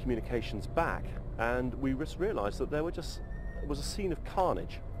 We got communications back, and we just realised that there was a scene of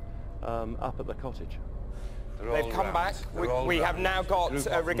carnage up at the cottage. They've come back. We have now got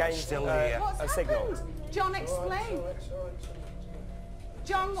regained a signal. John, explain.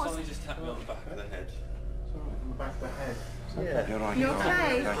 John, what's... Somebody just tapped me on the back of the head. On the back of the head. Yeah. You're right. You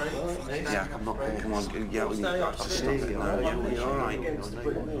okay? Yeah, I'm not. Come on. Yeah, we stop it now. You're all right.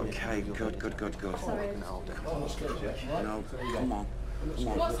 Okay. Good. Sorry. No, come on.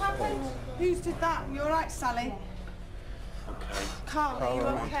 What's happened? Who's did that? You all right, Sally? Okay. Carl, are you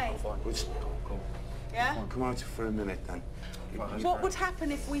okay? Yeah? Come out for a minute then. What would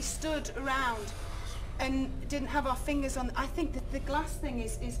happen if we stood around and didn't have our fingers on... I think that the glass thing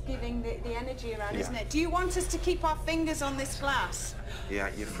is giving the energy around, isn't it? Do you want us to keep our fingers on this glass? Yeah,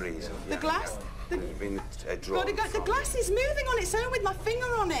 you freeze. The glass? You've been drawn. The glass is moving on its own with my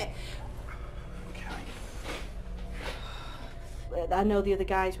finger on it. I know the other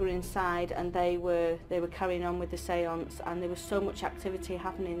guys were inside and they were carrying on with the séance, and there was so much activity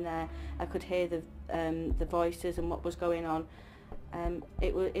happening there. I could hear the voices and what was going on.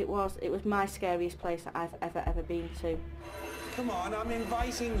 It was my scariest place that I've ever been to. Come on, I'm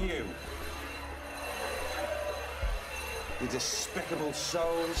inviting you. You despicable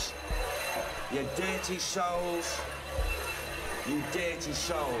souls. You dirty souls. You dirty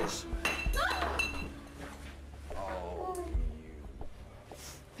souls.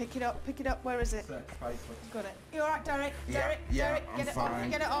 Pick it up, where is it? Got it. You alright, Derek? Derek, get it off,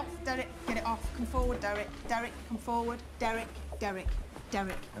 get it off, Derek, get it off. Come forward, Derek. Derek, come forward. Derek, come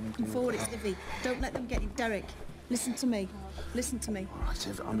forward, it's Ivy. Don't let them get you. Derek, listen to me. Listen to me. All right,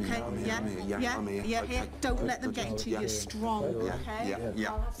 Ivy, I'm here. Yeah, Okay. Don't let them get into you. You're strong, okay?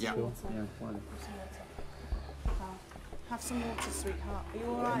 Yeah. Have some water, sweetheart. Are you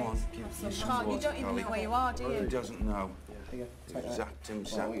alright? Come on, give some Carl, you water, don't even know Colin. where you are, do He you? doesn't know. Zapped him.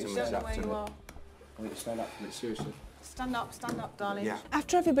 You don't know where you are. I need to stand up from it, seriously. Stand up, darling. Yeah.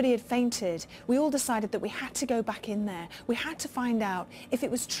 After everybody had fainted, we all decided that we had to go back in there. We had to find out if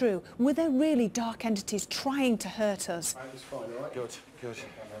it was true. Were there really dark entities trying to hurt us? Good.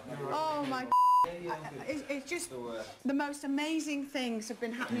 Oh my... It's just the most amazing things have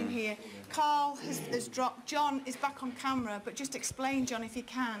been happening here. Carl has dropped. John is back on camera, but just explain, John, if you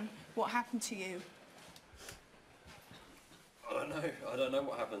can, what happened to you. I don't know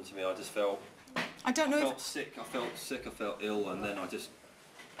what happened to me. I just felt... I felt sick, I felt ill, and then I just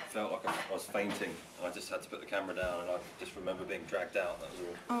felt like I was fainting. I just had to put the camera down, and I just remember being dragged out, that was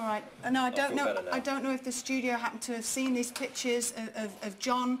all. All right. No, I don't know. better now. I don't know if the studio happened to have seen these pictures of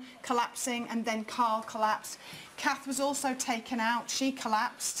John collapsing and then Carl collapsed. Kath was also taken out. She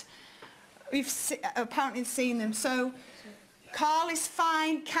collapsed. We've apparently seen them. So Carl is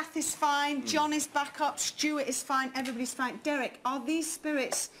fine, Kath is fine, John is back up, Stuart is fine, everybody's fine. Derek, are these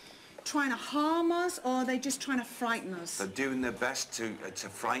spirits trying to harm us, or are they just trying to frighten us? They're doing their best to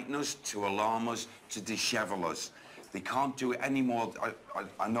frighten us, to alarm us, to dishevel us. They can't do it anymore.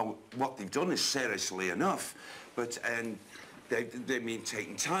 I know what they've done is seriously enough, but they've been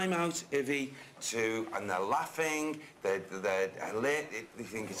taking time out, Ivy, and they're laughing. They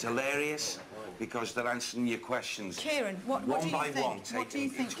think it's hilarious because they're answering your questions. Kieran, what do you think? What do you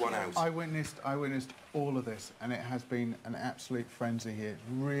think? Each one out. I witnessed all of this, and it has been an absolute frenzy here. It's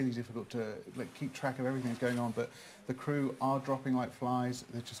really difficult to keep track of everything that's going on, but the crew are dropping like flies.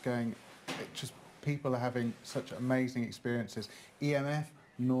 They're just going... People are having such amazing experiences. EMF,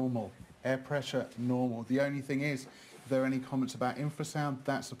 normal. Air pressure, normal. The only thing is, if there are any comments about infrasound,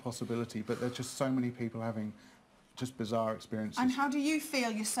 that's a possibility, but there's just so many people having just bizarre experiences. And how do you feel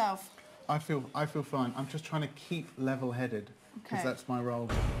yourself? I feel fine. I'm just trying to keep level-headed, because Okay. that's my role.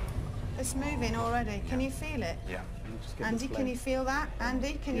 It's moving already. Can you feel it? Yeah. Andy, can you feel that?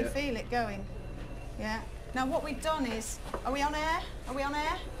 Andy, can you feel it going? Yeah. Now what we've done is, are we on air? Are we on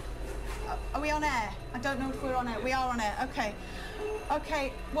air? Are we on air? I don't know if we're on air. We are on air. Okay.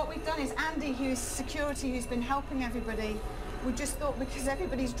 Okay, what we've done is Andy, who's security, who's been helping everybody, we just thought, because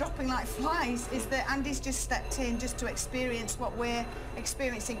everybody's dropping like flies, is that Andy's just stepped in just to experience what we're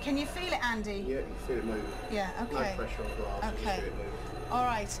experiencing. Can you feel it, Andy? Yeah, you can feel it moving. Yeah, okay. No pressure on glass. Okay. You feel it moving. All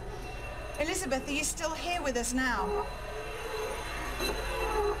right. Elizabeth, are you still here with us now?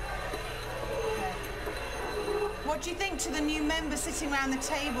 What do you think to the new member sitting around the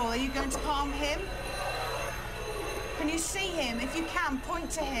table? Are you going to harm him? Can you see him? If you can, point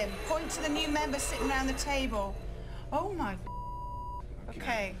to him. Point to the new member sitting around the table. Oh my...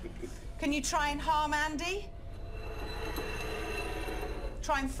 Okay. Can you try and harm Andy?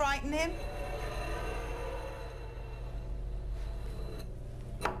 Try and frighten him?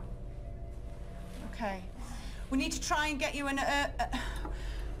 Okay. We need to try and get you an...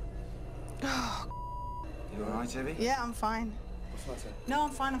 You all right, Evie? Yeah, I'm fine. What's the matter? No, I'm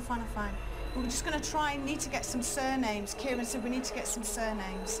fine, I'm fine, I'm fine. We're just going to try and need to get some surnames. Kieran said we need to get some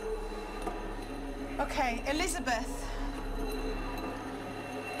surnames. Okay, Elizabeth.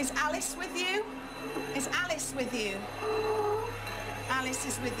 Is Alice with you? Is Alice with you? Alice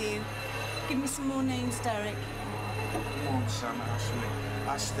is with you. Give me some more names, Derek. Come on, Sam, ask me.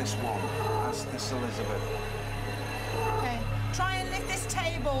 Ask this one. Ask this Elizabeth. Okay. Try and lift this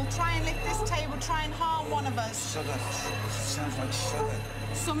table. Try and lift this table. Try and harm one of us. Southwarth. Sounds like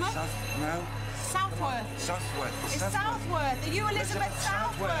Southwarth. Summer? No. Southworth. Southworth. It's Southworth. Are you Elizabeth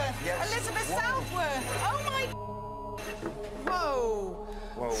Southworth? Yes. Elizabeth Whoa. Southworth. Oh my... Whoa.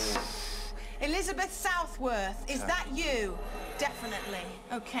 Whoa. Elizabeth Southworth. Is that you? Definitely.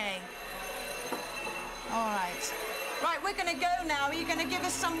 Okay. All right. Right, we're going to go now. Are you going to give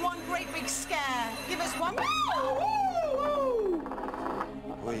us one great big scare? Give us one.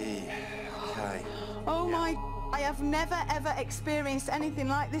 Okay. Oh my... I have never ever experienced anything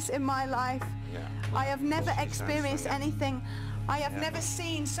like this in my life. Yeah. I have never experienced anything. I have never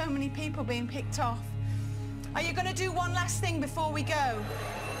seen so many people being picked off. Are you going to do one last thing before we go?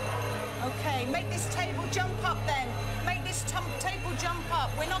 Okay, make this table jump up then. Make this table jump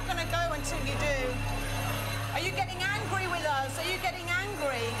up. We're not going to go until you do. Are you getting angry with us? Are you getting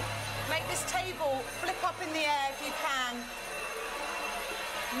angry? Make this table flip up in the air if you can.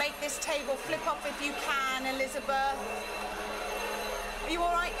 Make this table flip up if you can, Elizabeth. Are you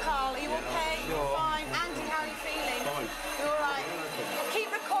all right, Carl? Are you okay? You're fine. Andy, how are you feeling? Fine. You're all right.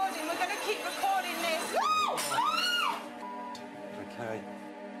 Keep recording. We're going to keep recording this. Okay.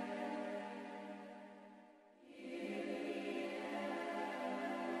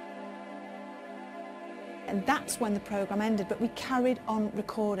 And that's when the programme ended, but we carried on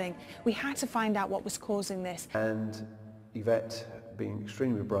recording. We had to find out what was causing this. And Yvette, being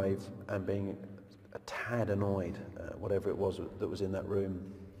extremely brave and being a tad annoyed, whatever it was that was in that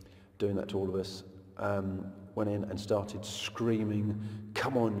room, doing that to all of us, went in and started screaming,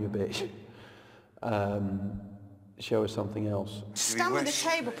 "Come on, you bitch. Show us something else." Stand with the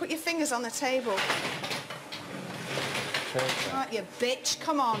table. Put your fingers on the table. Right, you bitch.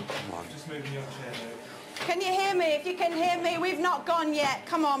 Come on. Come on. Just moving your chair now. Can you hear me? If you can hear me, we've not gone yet.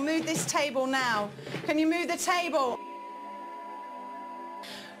 Come on, move this table now. Can you move the table?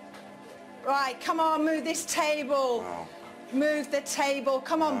 Right, come on, move this table. Wow. Move the table.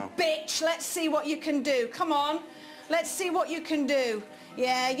 Come on, bitch. Let's see what you can do. Come on. Let's see what you can do.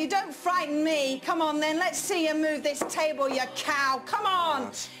 Yeah, you don't frighten me. Come on then, let's see you move this table, you cow. Come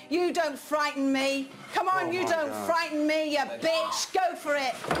on. You don't frighten me. Come on, you don't frighten me, you bitch. Go for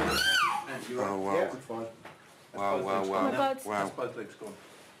it. Oh, wow. Yeah, fine. Wow, wow, wow. Oh my God. Wow. That's both legs gone.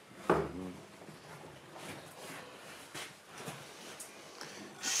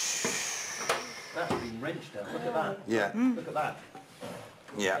 That's been wrenched out. Look at that. Yeah. Look at that.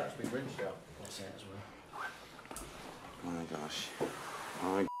 Yeah. That's been wrenched out. That's it as well. Oh my gosh.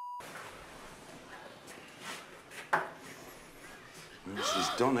 Oh my... Well, she's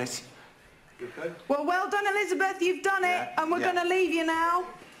done it. Well, well done, Elizabeth. You've done it. And we're going to leave you now.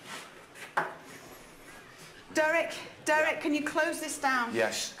 Derek, can you close this down?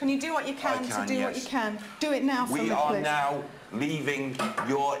 Yes. Can you do what you can, I can, to do what you can? Do it now for me, We are please. now leaving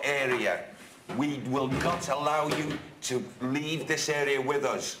your area. We will not allow you to leave this area with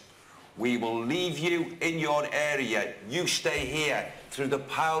us. We will leave you in your area. You stay here. Through the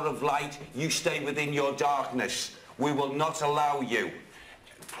power of light, you stay within your darkness. We will not allow you.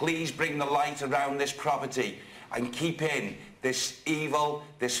 Please bring the light around this property and keep in this evil,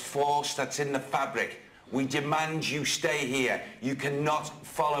 this force that's in the fabric. We demand you stay here. You cannot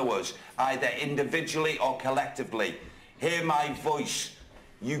follow us, either individually or collectively. Hear my voice.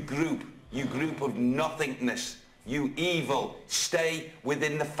 You group of nothingness. You evil, stay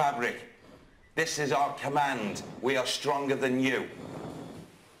within the fabric. This is our command. We are stronger than you.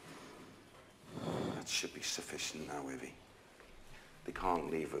 That should be sufficient now, Evie. They can't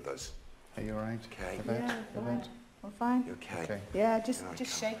leave with us. Are you all right? Okay. Yeah, fine. I'm fine. You okay? Okay. Yeah, just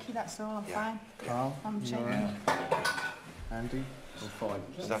shaky, that's all. I'm fine. Carl, I'm you shaky. all right? Andy? I'm fine.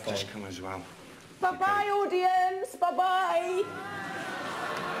 Does that just come as well? Bye-bye, audience. Bye-bye.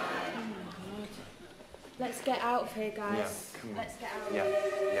 Let's get out of here, guys. Yeah, come on. Let's get out of Yeah, here.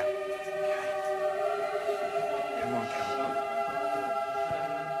 yeah. Come on, come on.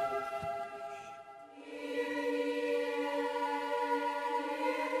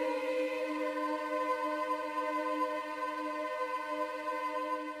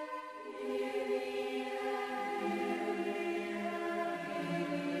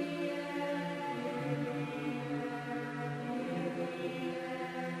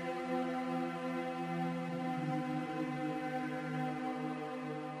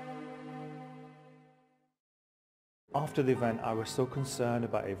 After the event, I was so concerned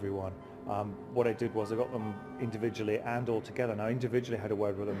about everyone. What I did was I got them individually and all together. Now, individually I had a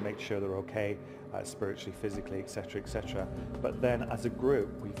word with them, make sure they're okay, spiritually, physically, etc., etc. But then as a group,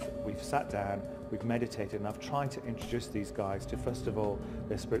 we've sat down, we've meditated, and I've tried to introduce these guys to, first of all,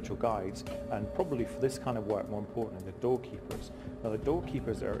 their spiritual guides, and probably for this kind of work, more importantly, the doorkeepers. Now, the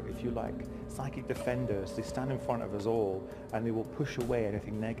doorkeepers are, if you like, psychic defenders. They stand in front of us all, and they will push away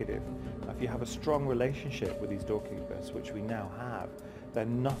anything negative. Now, if you have a strong relationship with these doorkeepers, which we now have,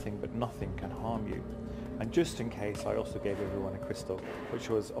 then nothing but nothing can harm you. And just in case, I also gave everyone a crystal, which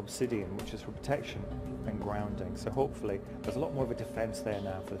was obsidian, which is for protection and grounding. So hopefully there's a lot more of a defence there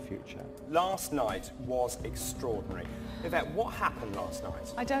now for the future. Last night was extraordinary. Yvette, what happened last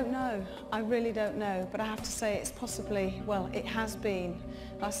night? I don't know. I really don't know. But I have to say it's possibly, well, it has been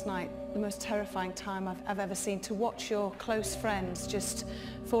last night the most terrifying time I've ever seen. To watch your close friends just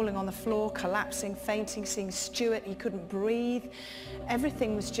falling on the floor, collapsing, fainting, seeing Stuart, he couldn't breathe.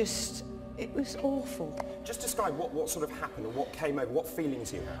 Everything was just, it was awful. Just describe what sort of happened and what came over, what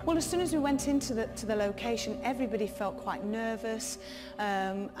feelings you had. Well, as soon as we went into the location, everybody felt quite nervous,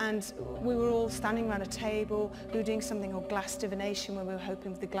 and we were all standing around a table. We were doing something called glass divination, where we were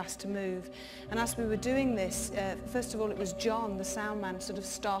hoping for the glass to move. And as we were doing this, first of all, it was John, the sound man, sort of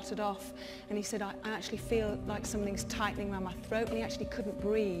started off, and he said, I actually feel like something's tightening around my throat, and he actually couldn't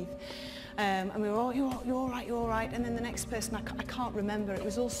breathe. And we were all, you're all right, you're all right. And then the next person, I can't remember. It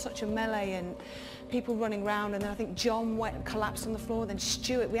was all such a melee and people running around. And then I think John collapsed on the floor. Then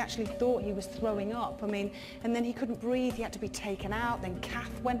Stuart, we actually thought he was throwing up. I mean, and then he couldn't breathe. He had to be taken out. Then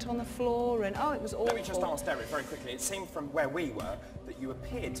Kath went on the floor and, oh, it was awful. Let me just ask Derek very quickly. It seemed from where we were that you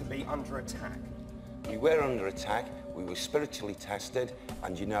appeared to be under attack. We were under attack, we were spiritually tested,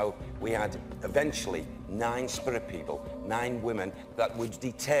 and you know, we had eventually 9 spirit people, 9 women that were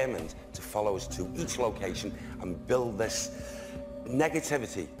determined to follow us to each location and build this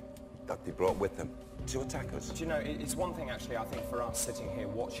negativity that they brought with them to attack us. Do you know, it's one thing actually, I think, for us sitting here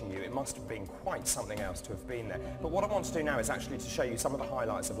watching you, it must have been quite something else to have been there. But what I want to do now is actually to show you some of the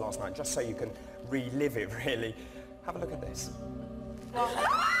highlights of last night, just so you can relive it, really. Have a look at this.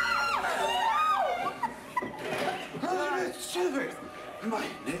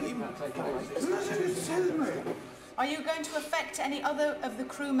 Are you going to affect any other of the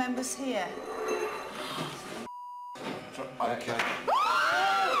crew members here? Okay.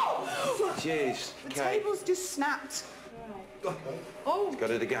 Jeez. The table's just snapped. Oh. Got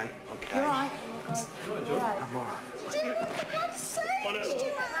it again. Okay. You're right. You're right. I'm all right.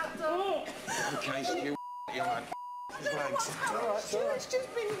 Okay, so you're right. Thanks. Stuart's just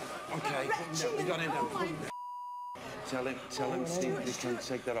been... Okay, no, we got him down. Tell him, Steve, he can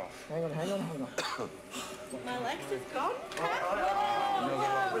take that off. Hang on. My legs have gone.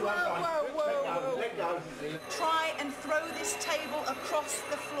 Whoa. Try and throw this table across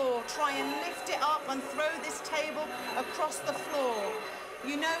the floor. Try and lift it up and throw this table across the floor.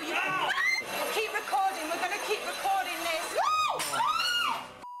 You know you can... Keep recording. We're going to keep recording this.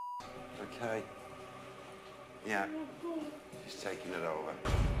 Okay. Yeah. She's taking it over.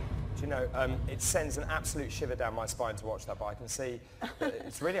 Do you know, it sends an absolute shiver down my spine to watch that, but I can see that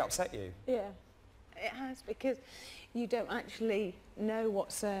it's really upset you. Yeah, it has, because you don't actually know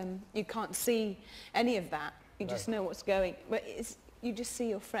what's, you can't see any of that. You just know what's going, but you just see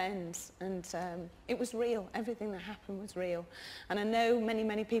your friends, and it was real. Everything that happened was real. And I know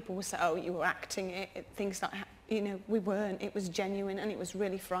many people will say, oh, you were acting it, things like that. You know, we weren't. It was genuine, and it was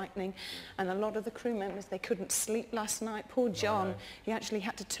really frightening. And a lot of the crew members, they couldn't sleep last night. Poor John, he actually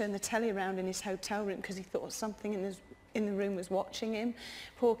had to turn the telly around in his hotel room because he thought something in the room was watching him.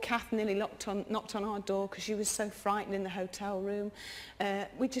 Poor Kath nearly knocked on our door because she was so frightened in the hotel room.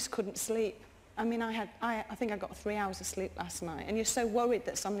 We just couldn't sleep. I mean, I think I got 3 hours of sleep last night, and you're so worried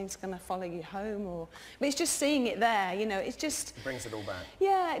that something's going to follow you home, but it's just seeing it there, you know, it's just... It brings it all back.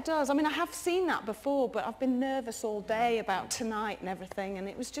 Yeah, it does. I mean, I have seen that before, but I've been nervous all day about tonight and everything, and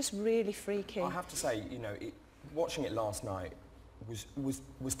it was just really freaky. I have to say, you know, watching it last night was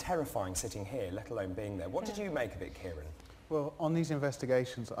terrifying sitting here, let alone being there. What did you make of it, Kieran? Well, on these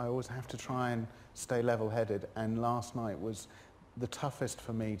investigations, I always have to try and stay level-headed, and last night was the toughest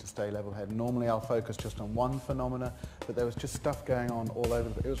for me to stay level-headed. Normally I'll focus just on one phenomena, but there was just stuff going on all over.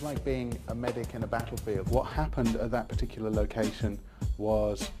 It was like being a medic in a battlefield. What happened at that particular location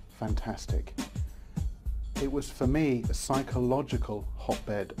was fantastic. It was, for me, a psychological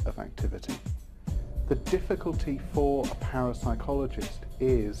hotbed of activity. The difficulty for a parapsychologist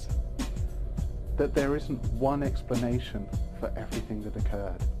is that there isn't one explanation for everything that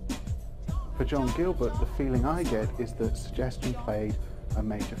occurred. For John Gilbert, the feeling I get is that suggestion played a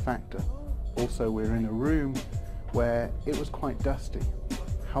major factor. Also, we're in a room where it was quite dusty.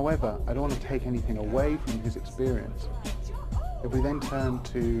 However, I don't want to take anything away from his experience. If we then turn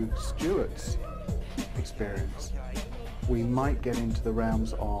to Stuart's experience, we might get into the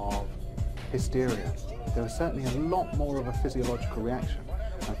realms of hysteria. There was certainly a lot more of a physiological reaction,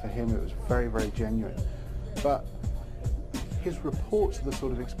 and for him it was very, very genuine. But his reports of the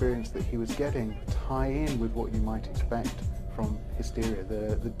sort of experience that he was getting tie in with what you might expect from hysteria.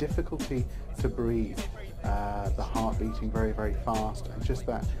 The difficulty to breathe, the heart beating very, very fast, and just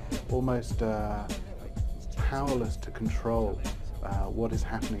that almost powerless to control what is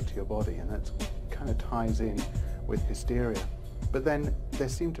happening to your body, and that kind of ties in with hysteria. But then there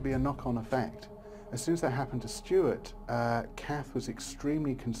seemed to be a knock-on effect. As soon as that happened to Stuart, Kath was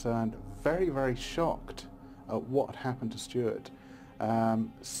extremely concerned, very, very shocked at what happened to Stuart.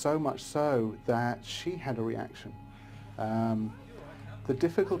 So much so that she had a reaction. The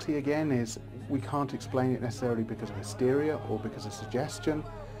difficulty again is we can't explain it necessarily because of hysteria or because of suggestion.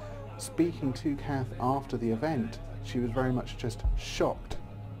 Speaking to Kath after the event, she was very much just shocked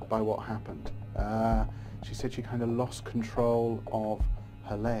by what happened. She said she kind of lost control of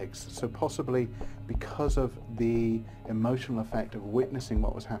her legs. So possibly because of the emotional effect of witnessing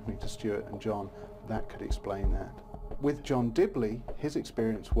what was happening to Stuart and John, that could explain that. With John Dibley, his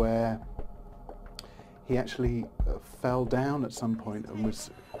experience where he actually fell down at some point and was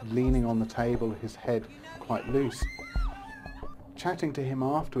leaning on the table, his head quite loose. Chatting to him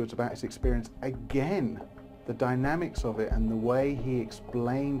afterwards about his experience, again, the dynamics of it and the way he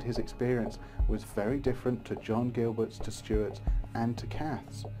explained his experience was very different to John Gilbert's, to Stuart's and to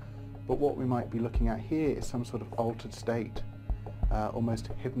Kath's. But what we might be looking at here is some sort of altered state, almost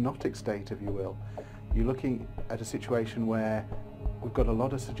hypnotic state, if you will. You're looking at a situation where we've got a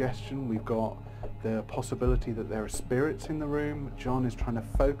lot of suggestion, we've got the possibility that there are spirits in the room. John is trying to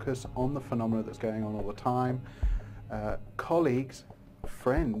focus on the phenomena that's going on all the time. Colleagues,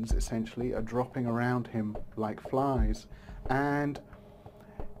 friends essentially, are dropping around him like flies, and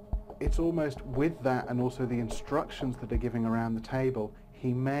it's almost with that and also the instructions that are giving around the table,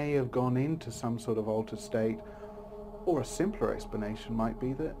 he may have gone into some sort of altered state, or a simpler explanation might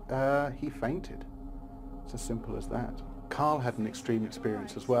be that he fainted. It's as simple as that. Carl had an extreme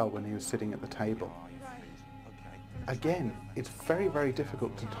experience as well when he was sitting at the table. Again, it's very, very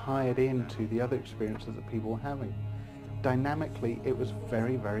difficult to tie it into the other experiences that people were having. Dynamically, it was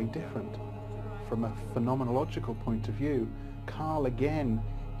very, very different. From a phenomenological point of view, Carl, again,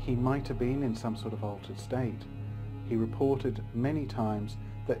 he might have been in some sort of altered state. He reported many times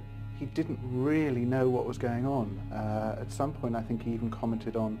that he didn't really know what was going on. At some point, I think he even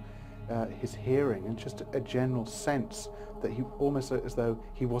commented on his hearing and just a general sense that he almost as though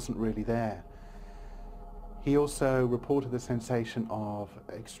he wasn't really there. He also reported the sensation of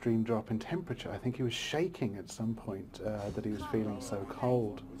extreme drop in temperature. I think he was shaking at some point, that he was feeling so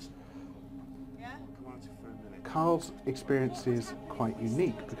cold. Carl's experience is quite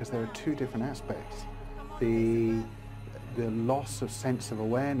unique because there are two different aspects. The loss of sense of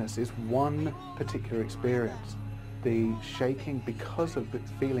awareness is one particular experience. The shaking because of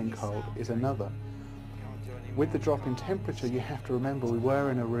feeling cold is another. With the drop in temperature, you have to remember we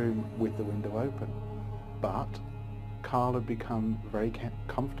were in a room with the window open, but Carl had become very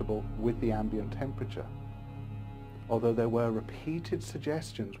comfortable with the ambient temperature. Although there were repeated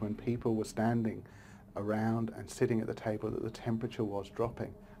suggestions when people were standing around and sitting at the table that the temperature was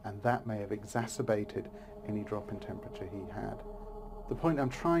dropping, and that may have exacerbated any drop in temperature he had. The point I'm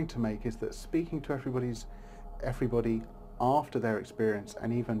trying to make is that speaking to everybody after their experience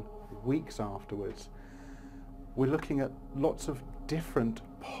and even weeks afterwards, we're looking at lots of different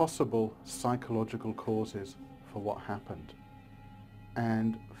possible psychological causes for what happened.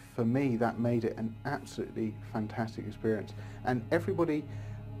 And for me, that made it an absolutely fantastic experience. And everybody,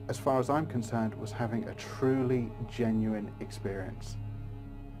 as far as I'm concerned, was having a truly genuine experience.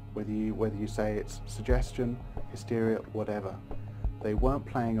 Whether you say it's suggestion, hysteria, whatever. They weren't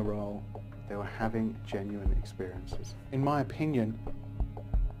playing a role, they were having genuine experiences. In my opinion,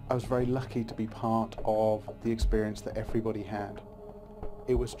 I was very lucky to be part of the experience that everybody had.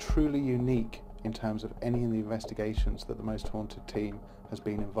 It was truly unique in terms of any of the investigations that the Most Haunted team has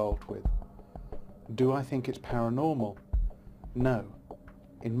been involved with. Do I think it's paranormal? No.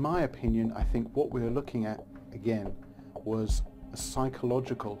 In my opinion, I think what we were looking at, again, was a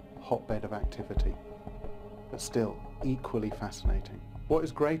psychological hotbed of activity, but still equally fascinating. What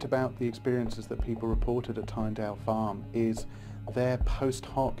is great about the experiences that people reported at Tyndale Farm is their post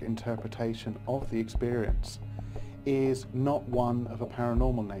hoc interpretation of the experience is not one of a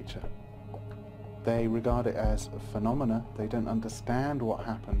paranormal nature. They regard it as a phenomena. They don't understand what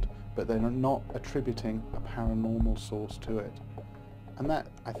happened, but they're not attributing a paranormal source to it. And that,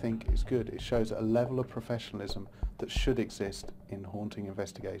 I think, is good. It shows a level of professionalism that should exist in haunting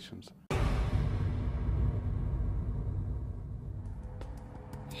investigations.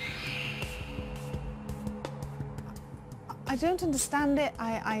 I don't understand it.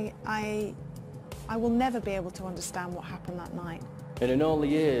 I will never be able to understand what happened that night. And in all the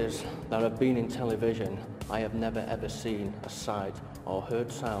years that I've been in television, I have never ever seen a sight or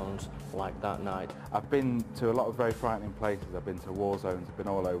heard sounds like that night. I've been to a lot of very frightening places. I've been to war zones, I've been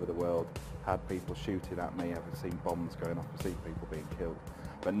all over the world, had people shooting at me, I've seen bombs going off, I've seen people being killed.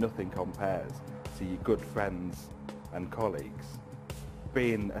 But nothing compares to your good friends and colleagues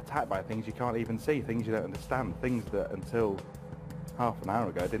being attacked by things you can't even see, things you don't understand, things that until half an hour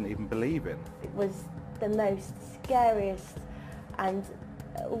ago I didn't even believe in. It was the most scariest, and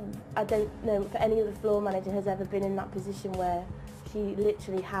I don't know if any other floor manager has ever been in that position where she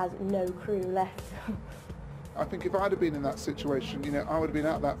literally has no crew left. I think if I'd have been in that situation, you know, I would have been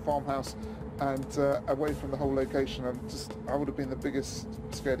at that farmhouse and away from the whole location, and I would have been the biggest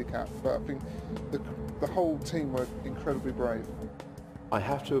scaredy cat. But I think the whole team were incredibly brave. I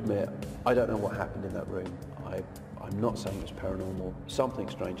have to admit, I don't know what happened in that room. I'm not saying it's paranormal. Something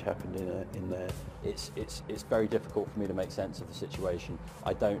strange happened in there. It's very difficult for me to make sense of the situation.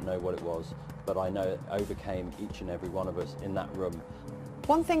 I don't know what it was, but I know it overcame each and every one of us in that room.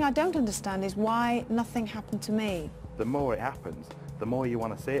 One thing I don't understand is why nothing happened to me. The more it happens, the more you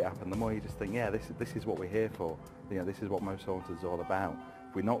want to see it happen, the more you just think, yeah, this is what we're here for. You know, this is what Most Haunted is all about.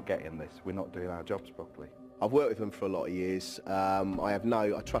 If we're not getting this, we're not doing our jobs properly. I've worked with them for a lot of years.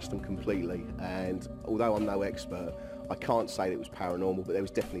 I trust them completely, and although I'm no expert, I can't say that it was paranormal, but there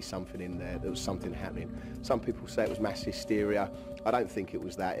was definitely something in there. There was something happening. Some people say it was mass hysteria. I don't think it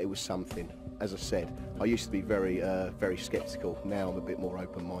was that. It was something. As I said, I used to be very sceptical. Now I'm a bit more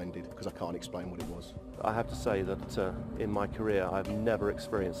open-minded because I can't explain what it was. I have to say that in my career I've never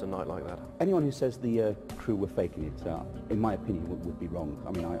experienced a night like that. Anyone who says the crew were faking it, in my opinion, would be wrong.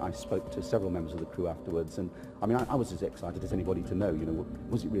 I mean, I spoke to several members of the crew afterwards, and I mean, I was as excited as anybody to know, you know,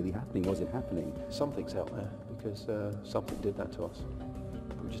 was it really happening? Was it happening? Something's out there because something did that to us.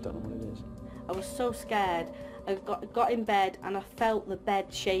 But we just don't know what it is. I was so scared. I got in bed and I felt the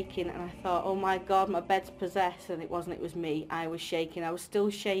bed shaking, and I thought, oh my God, my bed's possessed, and it wasn't, it was me. I was shaking. I was still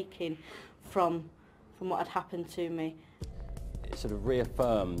shaking from what had happened to me. It sort of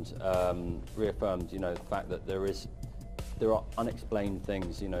reaffirmed, you know, the fact that there are unexplained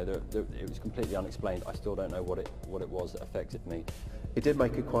things. You know, it was completely unexplained. I still don't know what it was that affected me. It did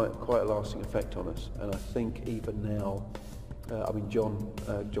make quite a lasting effect on us, and I think even now, I mean, John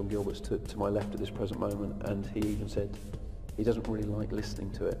Gilbert's to my left at this present moment, and he even said he doesn't really like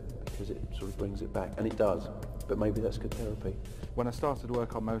listening to it because it sort of brings it back, and it does, but maybe that's good therapy. When I started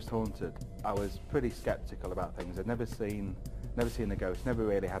work on Most Haunted, I was pretty sceptical about things. I'd never seen a ghost, never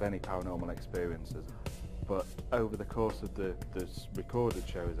really had any paranormal experiences. But over the course of the recorded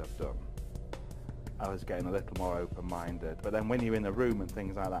shows I've done, I was getting a little more open-minded. But then when you're in a room and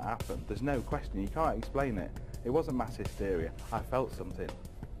things like that happen, there's no question, you can't explain it. It wasn't mass hysteria. I felt something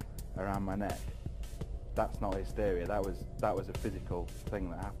around my neck. That's not hysteria, that was a physical thing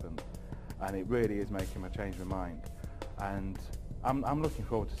that happened. And it really is making me change my mind. And I'm looking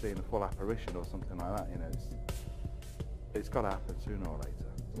forward to seeing a full apparition or something like that, you know. It's got to happen sooner or later.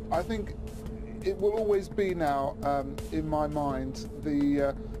 I think it will always be now, in my mind,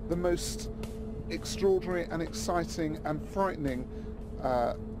 the most extraordinary and exciting and frightening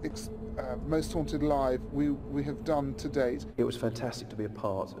Most Haunted Live we have done to date. It was fantastic to be a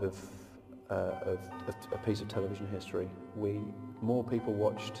part of a piece of television history. More people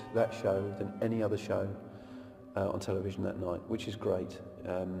watched that show than any other show on television that night, which is great.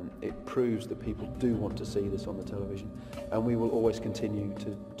 It proves that people do want to see this on the television, and we will always continue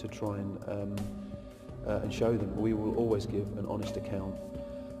to try and show them. We will always give an honest account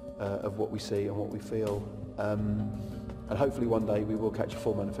of what we see and what we feel, and hopefully one day we will catch a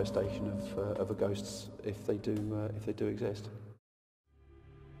full manifestation of a ghosts if they do exist.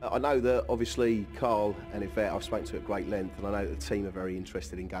 I know that obviously Carl and Yvette I've spoken to at great length, and I know that the team are very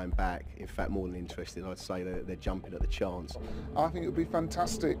interested in going back. In fact, more than interested, I'd say they're jumping at the chance. I think it would be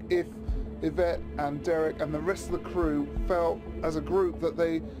fantastic if Yvette and Derek and the rest of the crew felt as a group that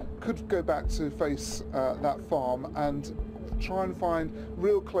they could go back to face that farm and try and find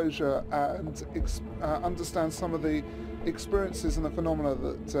real closure and understand some of the experiences and the phenomena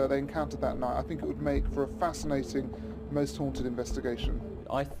that they encountered that night. I think it would make for a fascinating Most Haunted investigation.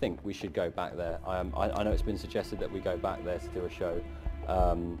 I think we should go back there. I know it's been suggested that we go back there to do a show,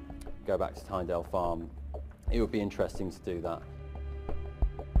 go back to Tyndale Farm. It would be interesting to do that.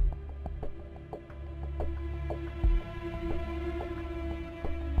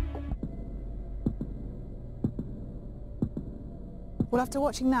 Well, after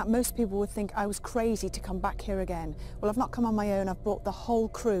watching that, most people would think I was crazy to come back here again. Well, I've not come on my own, I've brought the whole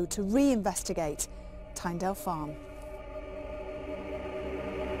crew to re-investigate Pendle Farm.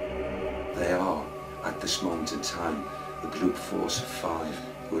 They are, at this moment in time, a group force of 5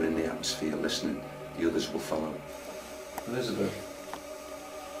 who are in the atmosphere listening. The others will follow. Elizabeth,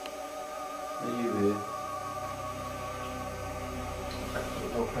 are you here?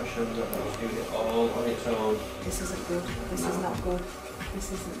 No pressure, let's do it all on its own. This isn't good. This is not good.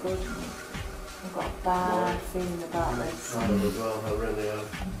 This isn't good. I've got a bad feeling about this. I do as well, I really am.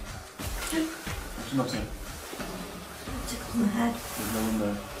 There's nothing. Tickle my head. There's no one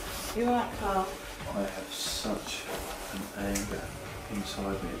there. You alright, Carl? I have such an anger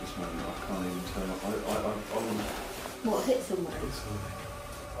inside me at this moment, I can't even turn up. I want What, hit somewhere?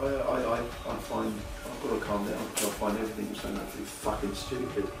 I find, I've got to calm down because I find everything so naturally fucking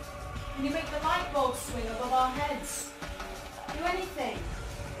stupid. Can you make the light bulb swing above our heads? Do anything.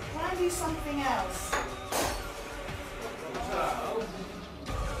 Try and do something else.